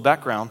little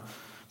background.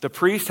 The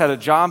priest had a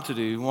job to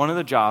do. One of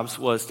the jobs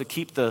was to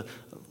keep the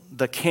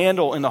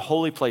candle in the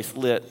holy place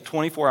lit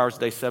 24 hours a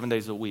day, 7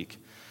 days a week.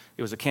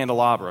 It was a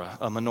candelabra,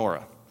 a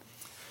menorah.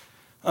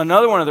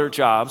 Another one of their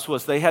jobs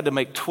was they had to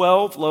make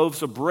 12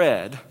 loaves of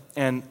bread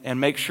and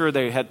make sure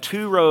they had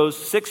 2 rows,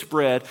 6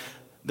 bread.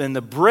 Then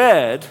the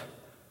bread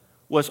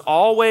was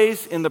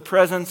always in the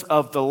presence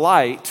of the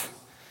light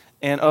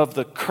and of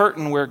the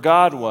curtain where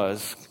God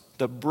was.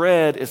 The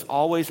bread is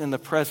always in the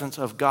presence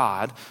of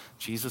God.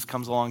 Jesus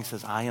comes along and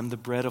says, I am the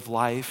bread of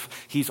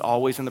life. He's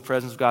always in the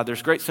presence of God.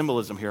 There's great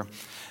symbolism here.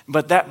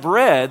 But that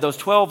bread, those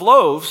 12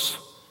 loaves,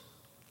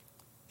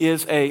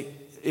 is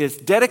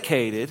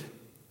dedicated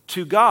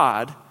to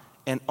God,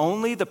 and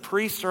only the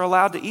priests are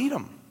allowed to eat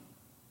them.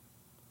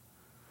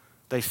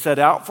 They set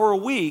out for a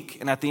week,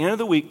 and at the end of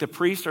the week, the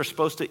priests are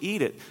supposed to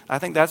eat it. I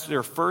think that's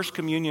their first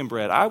communion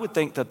bread. I would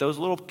think that those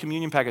little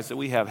communion packets that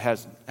we have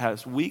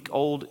has weak,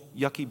 old,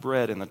 yucky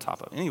bread in the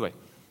top of it. Anyway,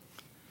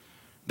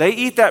 they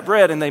eat that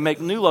bread, and they make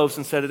new loaves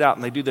and set it out,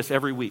 and they do this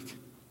every week.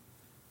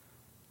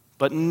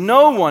 But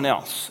no one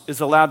else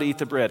is allowed to eat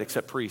the bread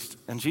except priests.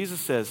 And Jesus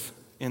says,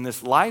 in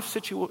this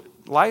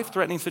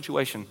life-threatening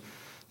situation,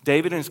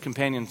 David and his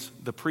companions,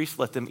 the priests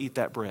let them eat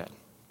that bread.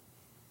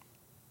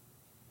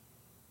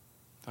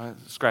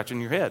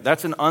 Scratching your head.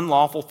 That's an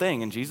unlawful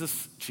thing, and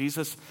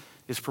Jesus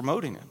is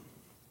promoting it.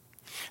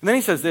 And then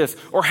he says this,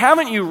 or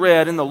haven't you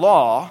read in the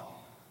law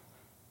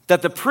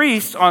that the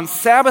priests on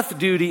Sabbath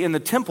duty in the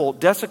temple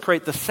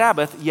desecrate the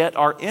Sabbath, yet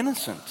are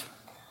innocent.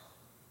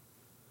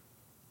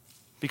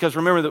 Because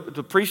remember,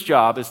 the priest's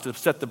job is to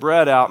set the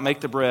bread out, make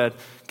the bread,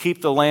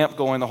 keep the lamp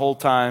going the whole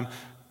time,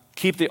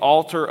 keep the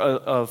altar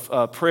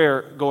of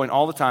prayer going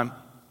all the time.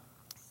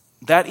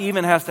 That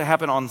even has to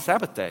happen on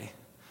Sabbath day.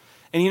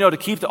 And to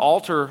keep the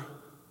altar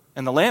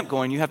and the lamp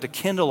going, you have to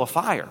kindle a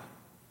fire.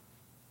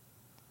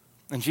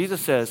 And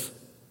Jesus says,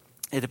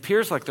 it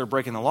appears like they're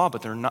breaking the law,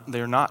 but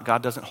they're not.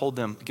 God doesn't hold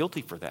them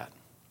guilty for that.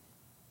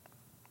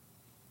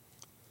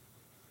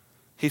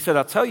 He said,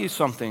 I'll tell you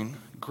something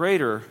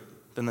greater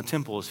than the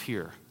temple is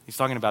here. He's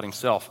talking about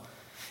himself.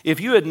 If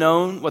you had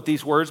known what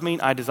these words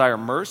mean, I desire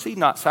mercy,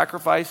 not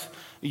sacrifice,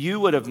 you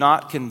would have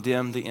not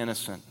condemned the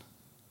innocent.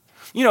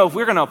 If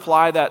we're going to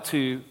apply that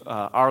to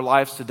our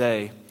lives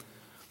today,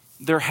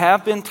 there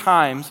have been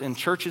times in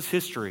church's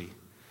history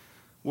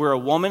where a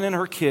woman and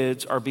her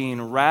kids are being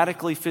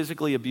radically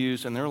physically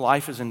abused and their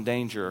life is in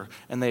danger,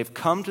 and they've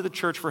come to the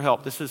church for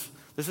help. This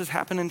has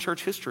happened in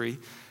church history.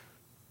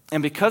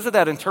 And because of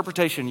that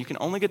interpretation, you can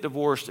only get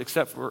divorced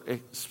except for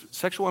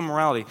sexual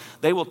immorality.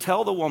 They will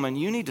tell the woman,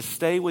 you need to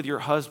stay with your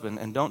husband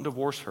and don't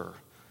divorce her.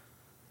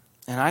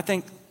 And I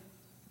think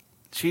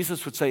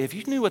Jesus would say, if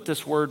you knew what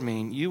this word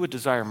means, you would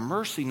desire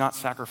mercy, not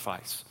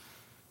sacrifice.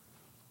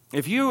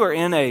 If you are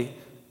in an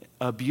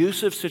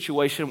abusive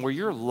situation where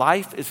your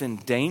life is in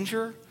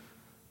danger,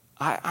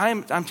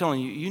 I'm telling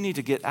you, you need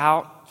to get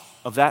out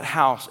of that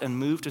house and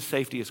move to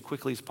safety as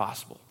quickly as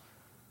possible.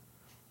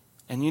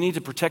 And you need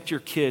to protect your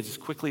kids as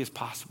quickly as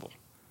possible.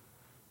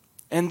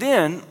 And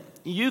then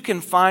you can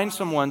find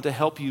someone to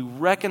help you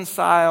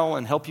reconcile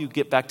and help you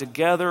get back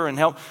together and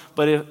help.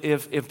 But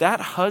if that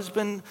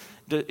husband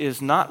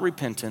is not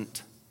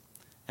repentant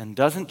and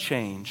doesn't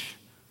change,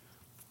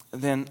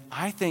 then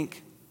I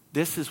think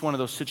this is one of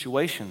those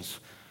situations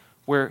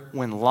where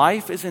when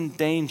life is in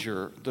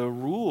danger, the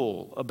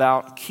rule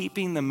about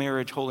keeping the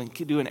marriage holding,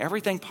 doing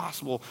everything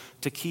possible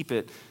to keep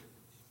it,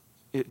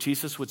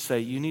 Jesus would say,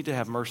 you need to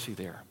have mercy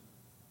there.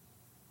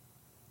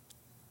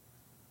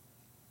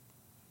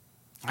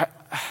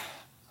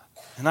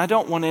 And I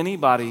don't want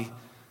anybody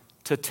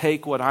to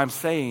take what I'm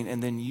saying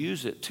and then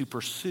use it to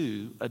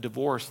pursue a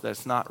divorce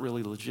that's not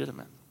really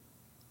legitimate.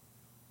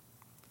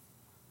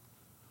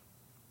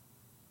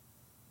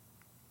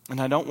 And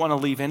I don't want to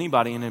leave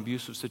anybody in an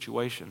abusive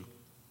situation.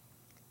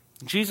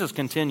 Jesus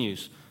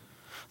continues,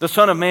 the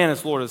Son of Man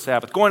is Lord of the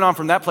Sabbath. Going on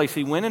from that place,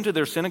 he went into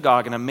their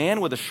synagogue, and a man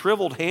with a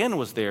shriveled hand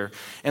was there.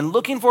 And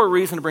looking for a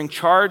reason to bring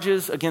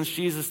charges against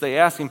Jesus, they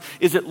asked him,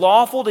 is it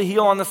lawful to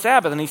heal on the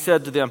Sabbath? And he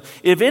said to them,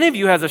 if any of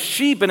you has a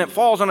sheep and it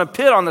falls on a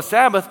pit on the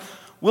Sabbath,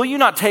 will you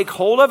not take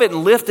hold of it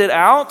and lift it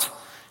out?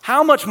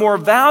 How much more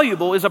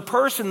valuable is a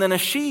person than a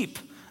sheep?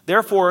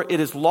 Therefore, it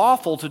is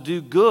lawful to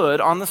do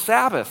good on the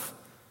Sabbath.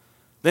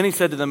 Then he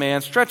said to the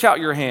man, stretch out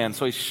your hand.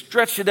 So he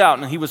stretched it out,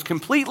 and he was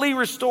completely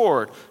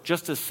restored,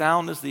 just as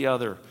sound as the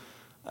other.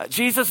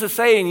 Jesus is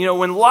saying,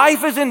 when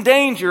life is in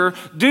danger,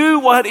 do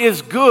what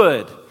is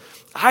good.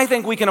 I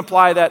think we can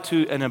apply that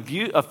to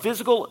a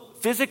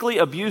physically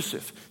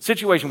abusive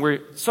situation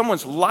where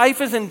someone's life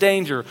is in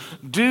danger.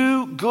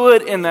 Do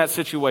good in that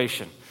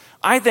situation.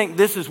 I think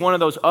this is one of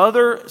those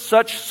other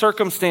such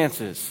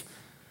circumstances.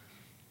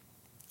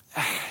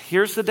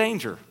 Here's the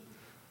danger.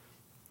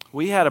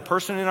 We had a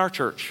person in our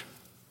church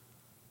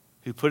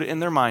who put it in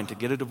their mind to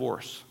get a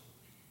divorce.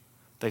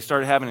 They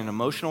started having an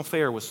emotional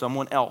affair with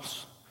someone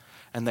else.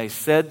 And they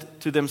said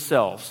to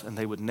themselves, and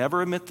they would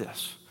never admit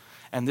this,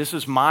 and this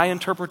is my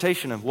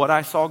interpretation of what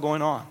I saw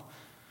going on.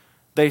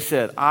 They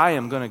said, I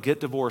am going to get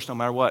divorced no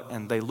matter what.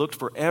 And they looked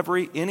for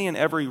any and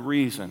every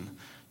reason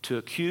to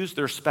accuse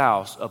their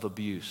spouse of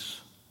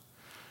abuse.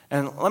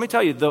 And let me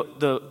tell you,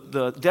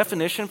 the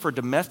definition for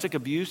domestic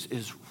abuse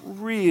is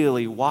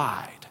really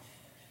wide.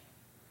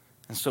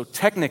 And so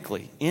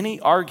technically, any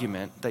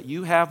argument that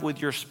you have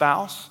with your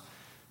spouse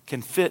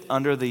can fit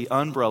under the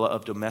umbrella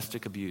of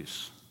domestic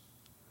abuse.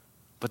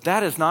 But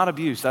that is not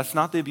abuse. That's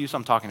not the abuse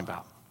I'm talking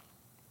about.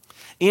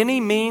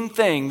 Any mean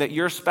thing that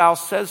your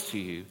spouse says to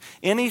you,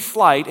 any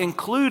slight,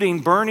 including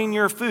burning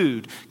your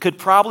food, could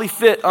probably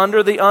fit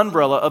under the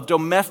umbrella of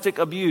domestic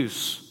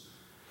abuse.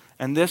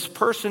 And this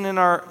person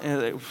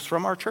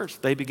from our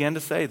church, they began to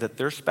say that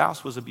their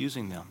spouse was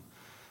abusing them.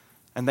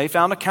 And they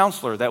found a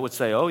counselor that would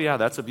say, oh yeah,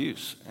 that's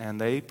abuse. And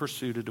they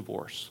pursued a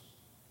divorce.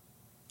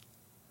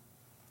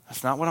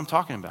 That's not what I'm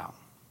talking about.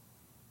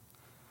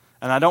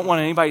 And I don't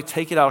want anybody to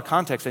take it out of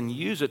context and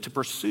use it to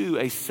pursue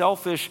a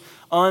selfish,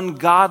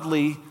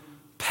 ungodly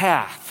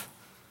path.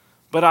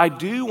 But I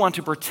do want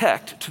to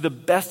protect to the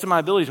best of my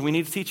abilities, and we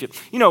need to teach it.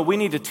 We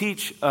need to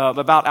teach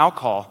about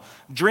alcohol.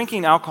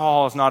 Drinking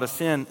alcohol is not a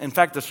sin. In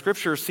fact, the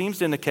scripture seems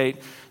to indicate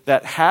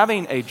that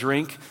having a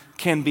drink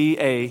can be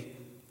a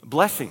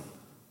blessing.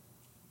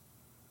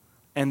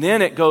 And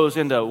then it goes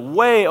into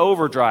way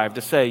overdrive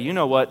to say, you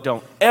know what,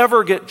 don't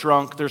ever get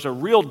drunk. There's a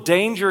real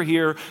danger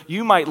here.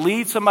 You might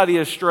lead somebody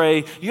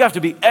astray. You have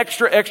to be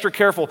extra, extra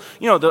careful.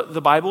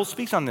 The Bible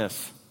speaks on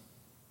this.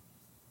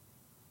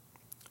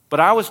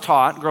 But I was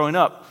taught growing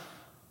up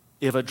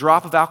If a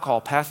drop of alcohol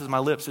passes my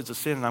lips, it's a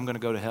sin and I'm going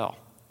to go to hell.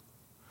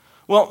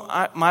 Well,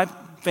 my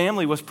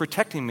family was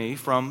protecting me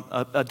from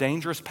a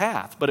dangerous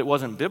path, but it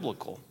wasn't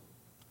biblical.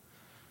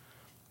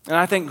 And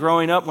I think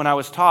growing up when I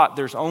was taught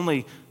there's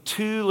only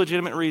 2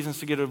 legitimate reasons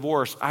to get a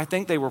divorce, I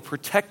think they were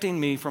protecting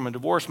me from a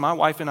divorce. My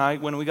wife and I,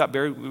 when we got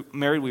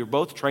married, we were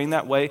both trained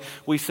that way.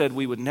 We said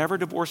we would never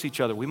divorce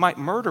each other. We might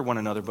murder one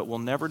another, but we'll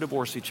never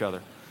divorce each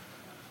other.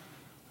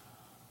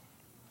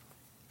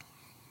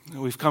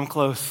 We've come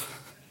close.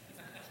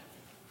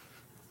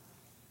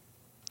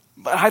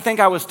 But I think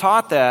I was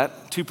taught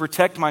that to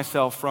protect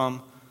myself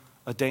from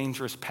a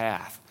dangerous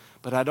path.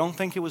 But I don't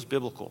think it was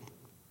biblical.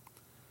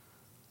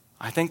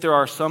 I think there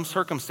are some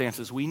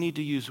circumstances we need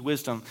to use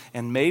wisdom,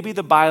 and maybe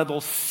the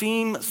Bible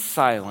seems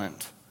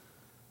silent.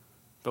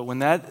 But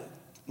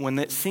when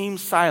it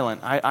seems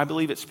silent, I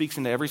believe it speaks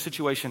into every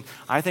situation.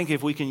 I think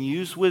if we can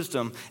use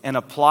wisdom and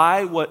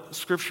apply what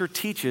Scripture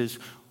teaches,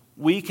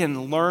 we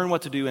can learn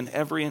what to do in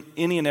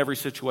any and every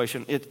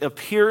situation. It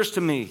appears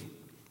to me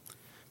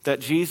that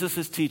Jesus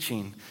is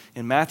teaching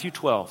in Matthew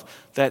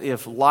 12 that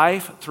if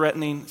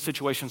life-threatening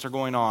situations are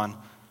going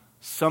on,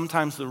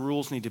 sometimes the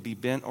rules need to be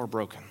bent or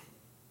broken.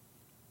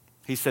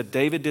 He said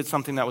David did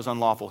something that was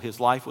unlawful. His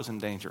life was in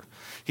danger.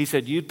 He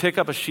said you'd pick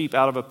up a sheep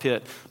out of a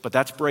pit, but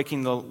that's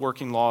breaking the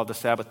working law of the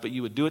Sabbath, but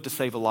you would do it to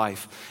save a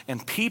life.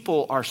 And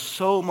people are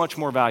so much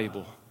more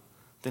valuable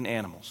than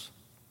animals.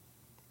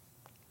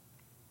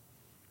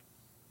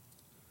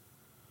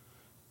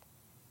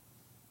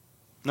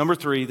 Number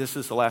 3, this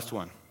is the last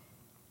one.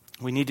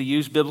 We need to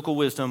use biblical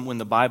wisdom when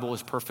the Bible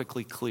is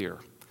perfectly clear.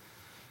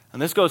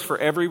 And this goes for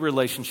every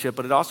relationship,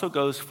 but it also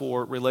goes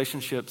for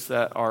relationships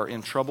that are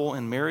in trouble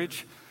in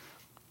marriage.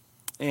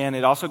 And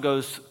it does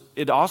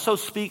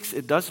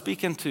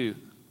speak into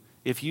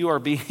if you are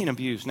being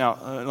abused.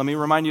 Now, let me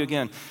remind you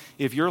again,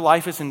 if your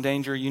life is in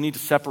danger, you need to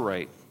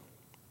separate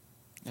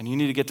and you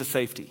need to get to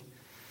safety.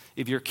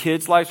 If your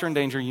kids' lives are in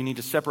danger, you need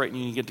to separate and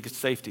you need to get to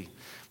safety.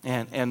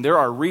 And there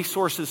are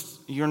resources.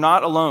 You're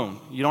not alone.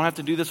 You don't have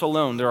to do this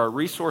alone. There are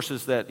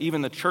resources that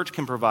even the church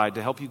can provide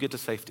to help you get to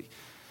safety.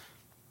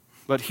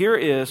 But here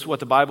is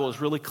what the Bible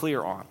is really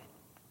clear on.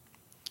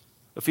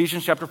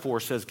 Ephesians chapter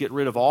 4 says, get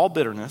rid of all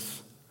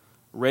bitterness,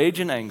 rage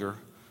and anger,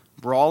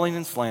 brawling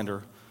and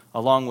slander,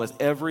 along with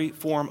every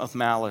form of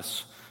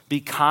malice. Be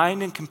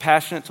kind and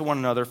compassionate to one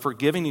another,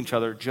 forgiving each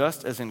other,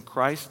 just as in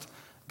Christ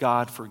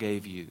God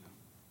forgave you.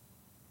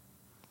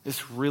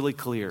 It's really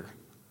clear.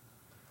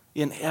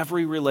 In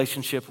every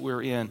relationship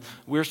we're in,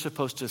 we're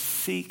supposed to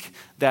seek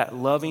that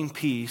loving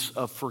peace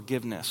of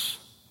forgiveness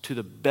to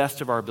the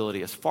best of our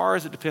ability. As far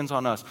as it depends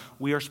on us,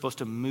 we are supposed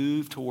to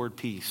move toward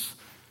peace.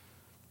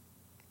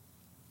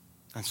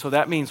 And so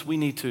that means we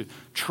need to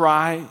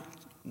try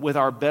with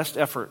our best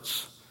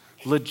efforts,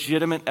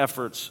 legitimate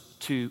efforts,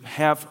 to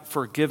have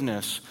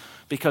forgiveness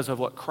because of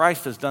what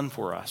Christ has done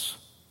for us.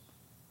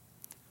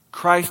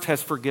 Christ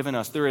has forgiven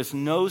us. There is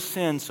no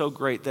sin so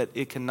great that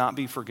it cannot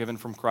be forgiven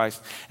from Christ.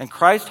 And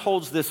Christ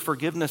holds this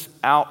forgiveness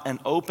out and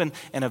open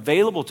and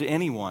available to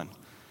anyone.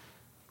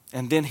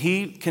 And then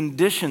he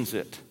conditions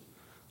it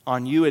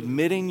on you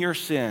admitting your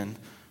sin,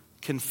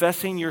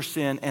 confessing your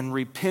sin, and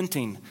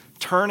repenting,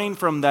 turning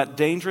from that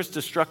dangerous,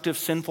 destructive,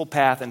 sinful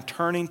path and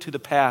turning to the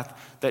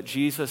path that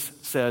Jesus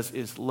says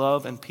is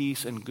love and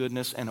peace and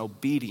goodness and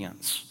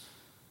obedience.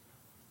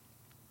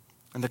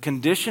 And the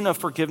condition of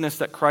forgiveness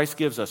that Christ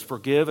gives us,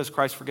 forgive as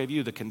Christ forgave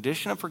you, the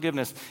condition of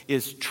forgiveness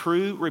is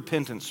true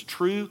repentance,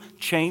 true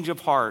change of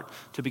heart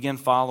to begin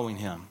following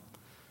him.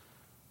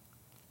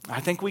 I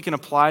think we can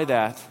apply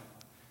that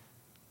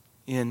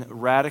in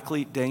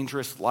radically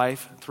dangerous,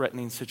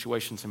 life-threatening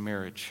situations in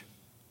marriage.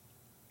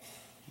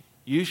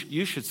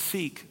 You should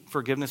seek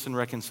forgiveness and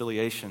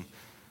reconciliation,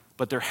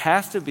 but there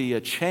has to be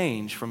a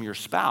change from your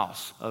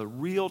spouse, a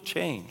real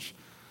change,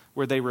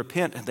 where they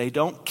repent and they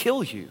don't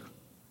kill you.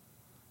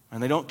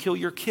 And they don't kill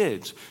your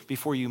kids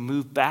before you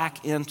move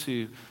back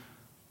into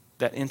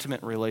that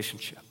intimate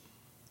relationship.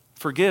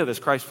 Forgive as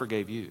Christ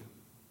forgave you.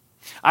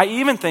 I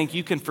even think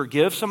you can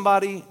forgive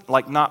somebody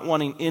like not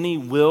wanting any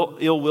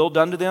ill will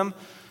done to them,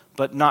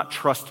 but not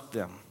trust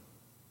them.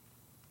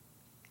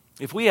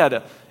 If we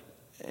had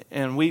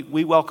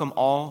we welcome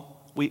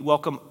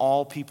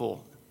all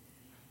people.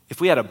 If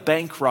we had a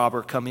bank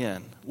robber come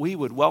in, we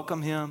would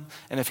welcome him.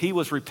 And if he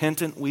was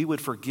repentant, we would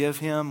forgive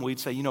him. We'd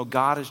say,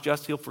 God is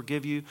just, he'll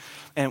forgive you.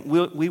 And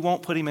we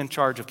won't put him in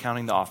charge of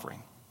counting the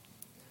offering.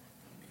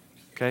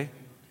 Okay?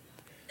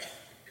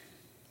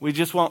 We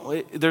just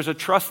won't, there's a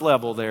trust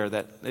level there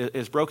that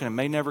is broken and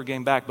may never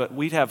gain back, but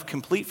we'd have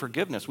complete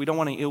forgiveness. We don't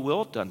want any ill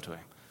will done to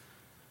him.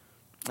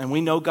 And we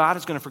know God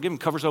is going to forgive him,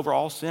 covers over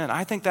all sin.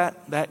 I think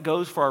that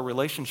goes for our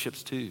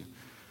relationships too.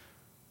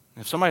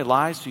 If somebody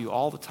lies to you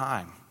all the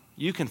time,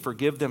 you can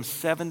forgive them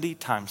 70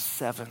 times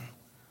 7,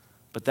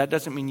 but that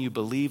doesn't mean you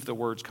believe the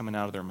words coming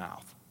out of their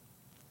mouth.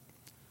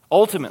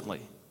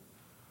 Ultimately,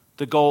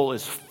 the goal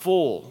is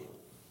full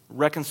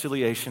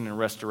reconciliation and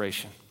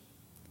restoration.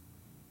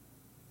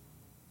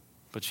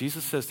 But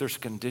Jesus says there's a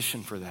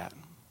condition for that,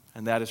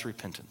 and that is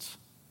repentance.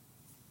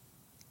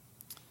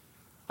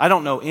 I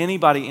don't know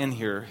anybody in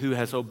here who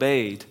has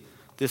obeyed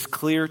this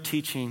clear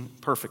teaching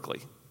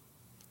perfectly.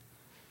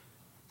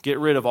 Get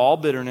rid of all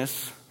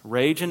bitterness,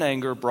 rage and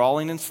anger,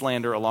 brawling and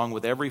slander, along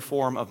with every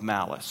form of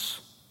malice.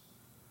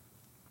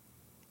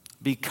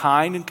 Be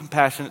kind and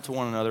compassionate to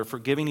one another,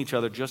 forgiving each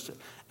other just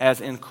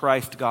as in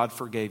Christ God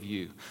forgave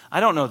you.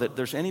 I don't know that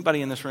there's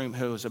anybody in this room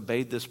who has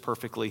obeyed this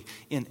perfectly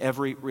in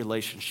every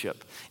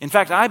relationship. In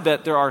fact, I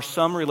bet there are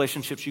some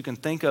relationships you can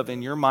think of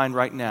in your mind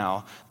right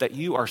now that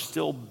you are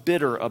still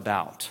bitter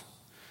about,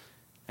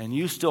 and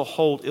you still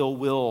hold ill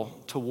will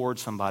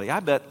towards somebody. I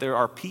bet there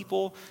are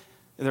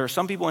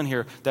some people in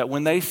here that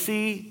when they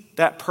see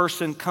that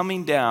person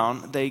coming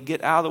down, they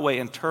get out of the way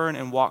and turn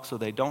and walk so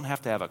they don't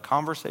have to have a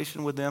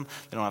conversation with them.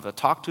 They don't have to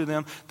talk to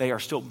them. They are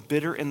still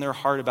bitter in their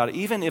heart about it,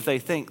 even if they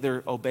think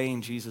they're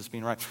obeying Jesus,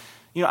 being right.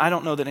 I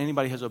don't know that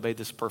anybody has obeyed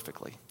this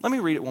perfectly. Let me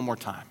read it one more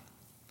time.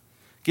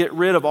 Get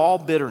rid of all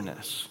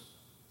bitterness,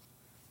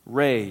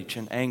 rage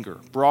and anger,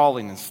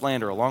 brawling and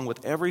slander, along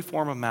with every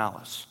form of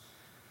malice.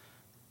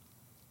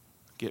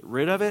 Get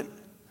rid of it.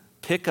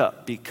 Pick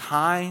up, be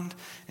kind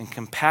and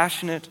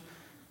compassionate,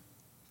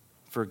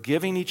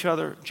 forgiving each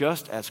other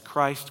just as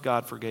Christ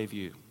God forgave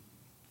you.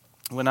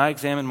 When I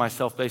examine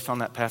myself based on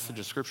that passage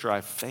of Scripture, I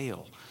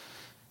fail.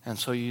 And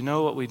so you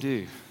know what we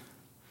do.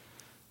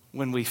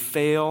 When we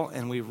fail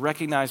and we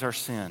recognize our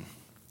sin,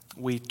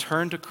 we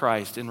turn to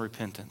Christ in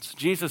repentance.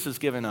 Jesus has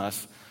given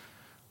us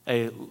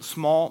a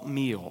small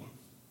meal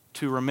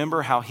to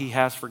remember how he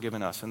has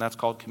forgiven us, and that's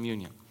called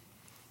communion.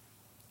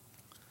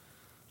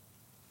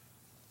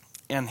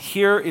 And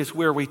here is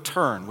where we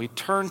turn. We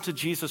turn to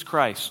Jesus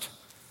Christ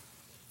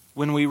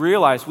when we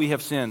realize we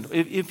have sinned.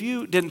 If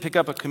you didn't pick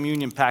up a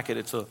communion packet,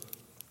 it's a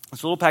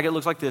little packet that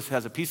looks like this. It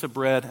has a piece of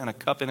bread and a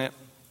cup in it.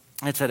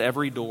 It's at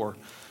every door.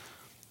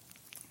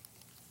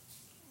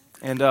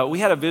 And we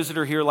had a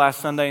visitor here last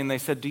Sunday, and they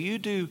said, do you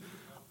do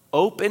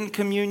open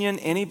communion?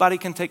 Anybody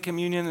can take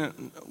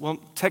communion?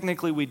 Well,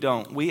 technically we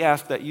don't. We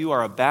ask that you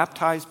are a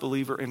baptized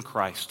believer in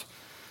Christ.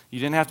 You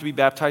didn't have to be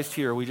baptized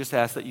here. We just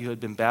asked that you had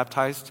been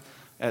baptized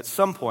at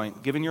some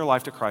point, giving your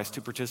life to Christ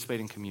to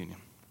participate in communion.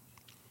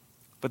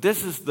 But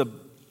this is the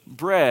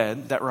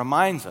bread that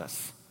reminds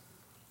us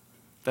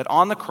that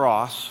on the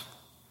cross,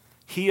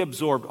 he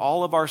absorbed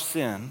all of our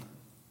sin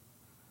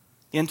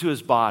into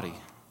his body.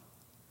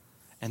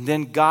 And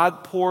then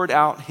God poured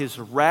out his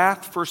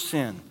wrath for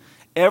sin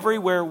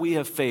everywhere we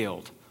have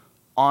failed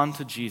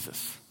onto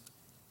Jesus.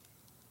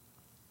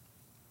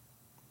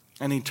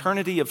 An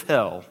eternity of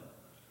hell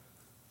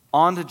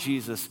onto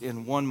Jesus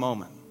in one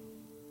moment.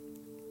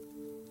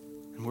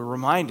 And we're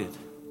reminded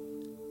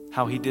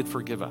how he did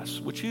forgive us.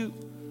 Would you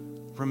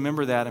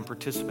remember that and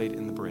participate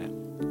in the bread?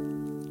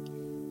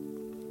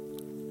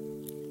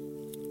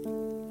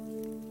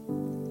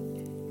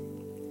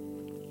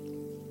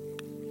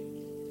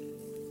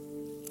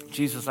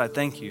 Jesus, I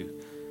thank you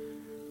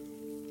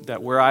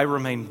that where I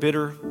remain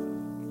bitter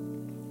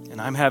and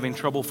I'm having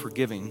trouble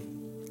forgiving,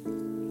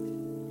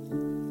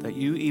 that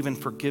you even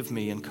forgive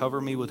me and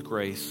cover me with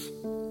grace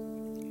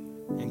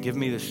and give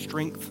me the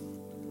strength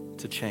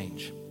to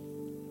change.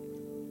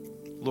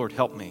 Lord,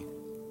 help me.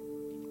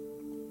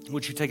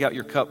 Would you take out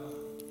your cup?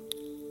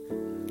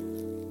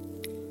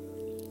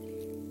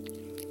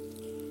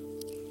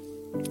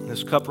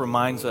 This cup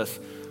reminds us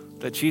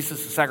that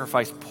Jesus'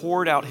 sacrifice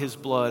poured out his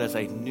blood as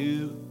a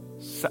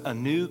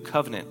new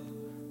covenant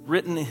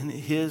written in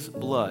his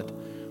blood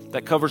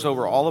that covers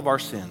over all of our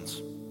sins.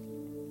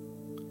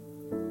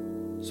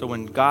 So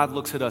when God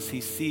looks at us,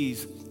 he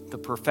sees the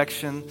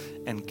perfection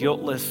and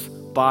guiltless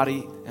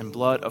body and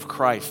blood of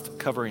Christ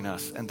covering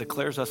us and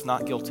declares us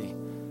not guilty.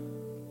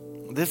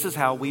 This is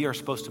how we are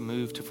supposed to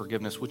move to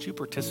forgiveness. Would you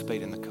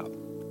participate in the cup?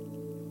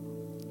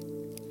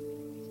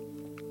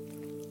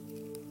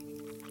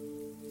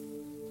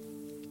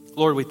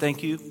 Lord, we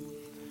thank you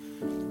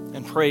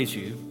and praise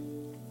you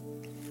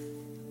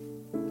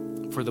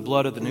for the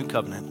blood of the new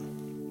covenant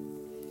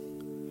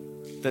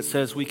that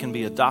says we can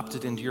be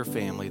adopted into your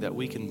family, that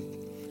we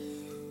can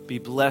be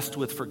blessed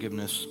with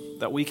forgiveness,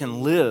 that we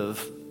can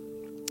live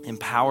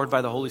empowered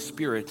by the Holy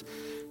Spirit,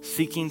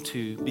 seeking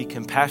to be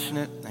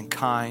compassionate and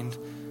kind,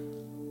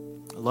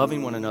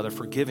 loving one another,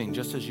 forgiving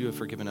just as you have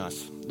forgiven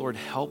us. Lord,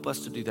 help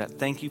us to do that.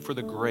 Thank you for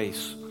the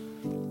grace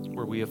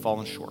where we have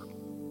fallen short.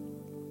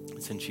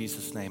 It's in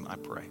Jesus' name I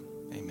pray.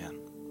 Amen.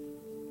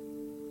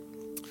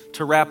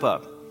 To wrap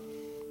up,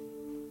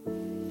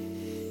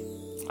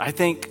 I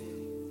think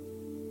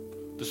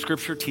the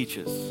scripture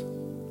teaches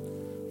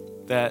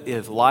that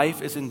if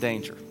life is in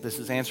danger, this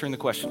is answering the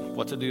question,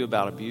 what to do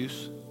about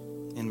abuse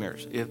in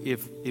marriage.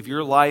 If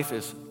your life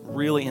is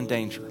really in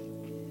danger,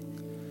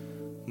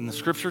 then the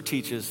scripture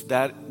teaches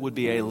that would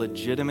be a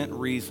legitimate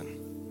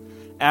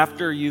reason.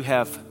 After you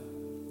have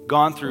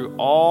gone through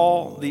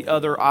all the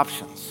other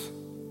options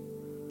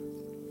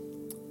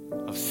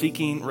of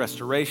seeking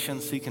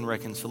restoration, seeking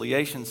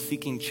reconciliation,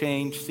 seeking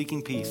change,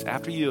 seeking peace,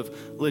 after you have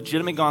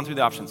legitimately gone through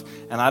the options,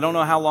 and I don't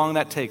know how long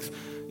that takes.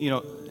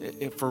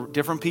 For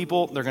different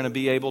people, they're going to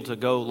be able to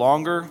go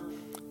longer.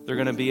 They're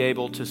going to be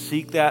able to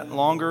seek that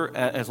longer,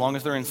 as long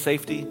as they're in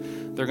safety.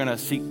 They're going to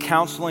seek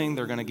counseling.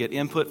 They're going to get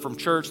input from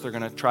church. They're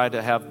going to try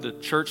to have the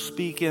church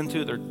speak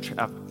into it. They're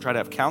try to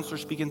have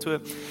counselors speak into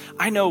it.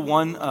 I know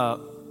one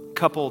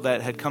couple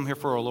that had come here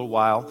for a little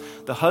while.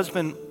 The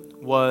husband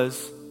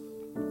was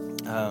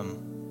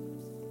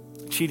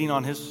cheating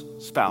on his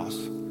spouse,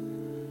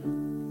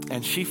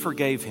 and she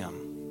forgave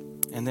him,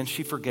 and then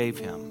she forgave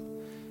him.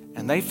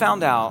 And they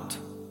found out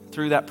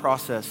through that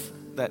process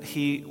that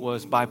he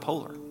was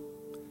bipolar.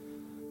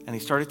 And he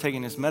started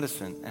taking his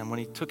medicine, and when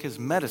he took his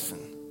medicine,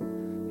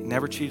 he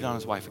never cheated on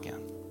his wife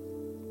again.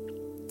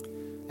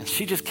 And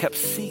she just kept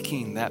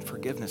seeking that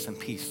forgiveness and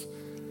peace.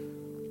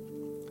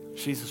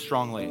 She's a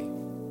strong lady.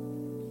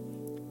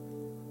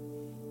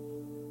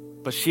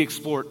 But she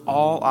explored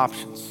all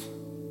options.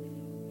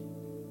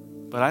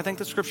 But I think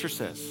the scripture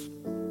says,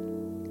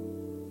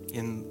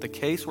 in the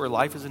case where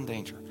life is in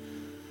danger,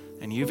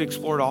 and you've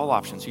explored all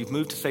options, you've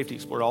moved to safety,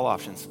 explored all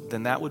options,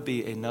 then that would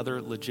be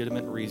another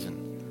legitimate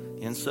reason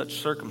in such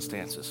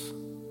circumstances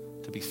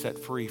to be set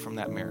free from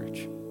that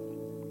marriage.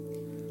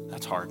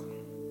 That's hard.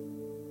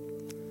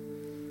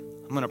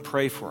 I'm going to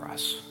pray for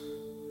us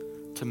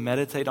to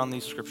meditate on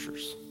these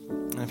scriptures.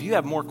 And if you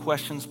have more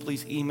questions,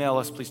 please email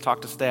us, please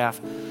talk to staff.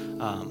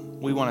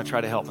 We want to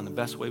try to help in the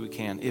best way we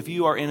can. If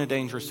you are in a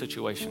dangerous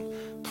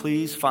situation,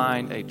 please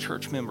find a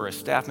church member, a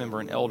staff member,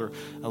 an elder,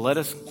 and let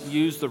us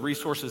use the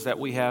resources that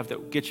we have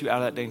that get you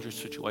out of that dangerous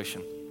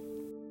situation.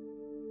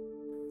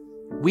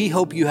 We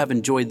hope you have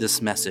enjoyed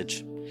this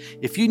message.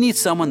 If you need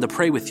someone to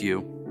pray with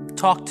you,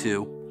 talk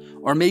to,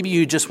 or maybe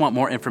you just want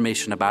more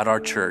information about our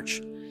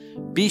church,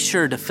 be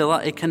sure to fill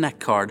out a Connect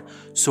card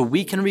so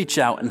we can reach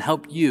out and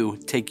help you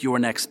take your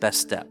next best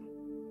step.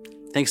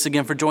 Thanks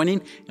again for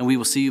joining, and we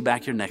will see you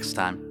back here next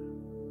time.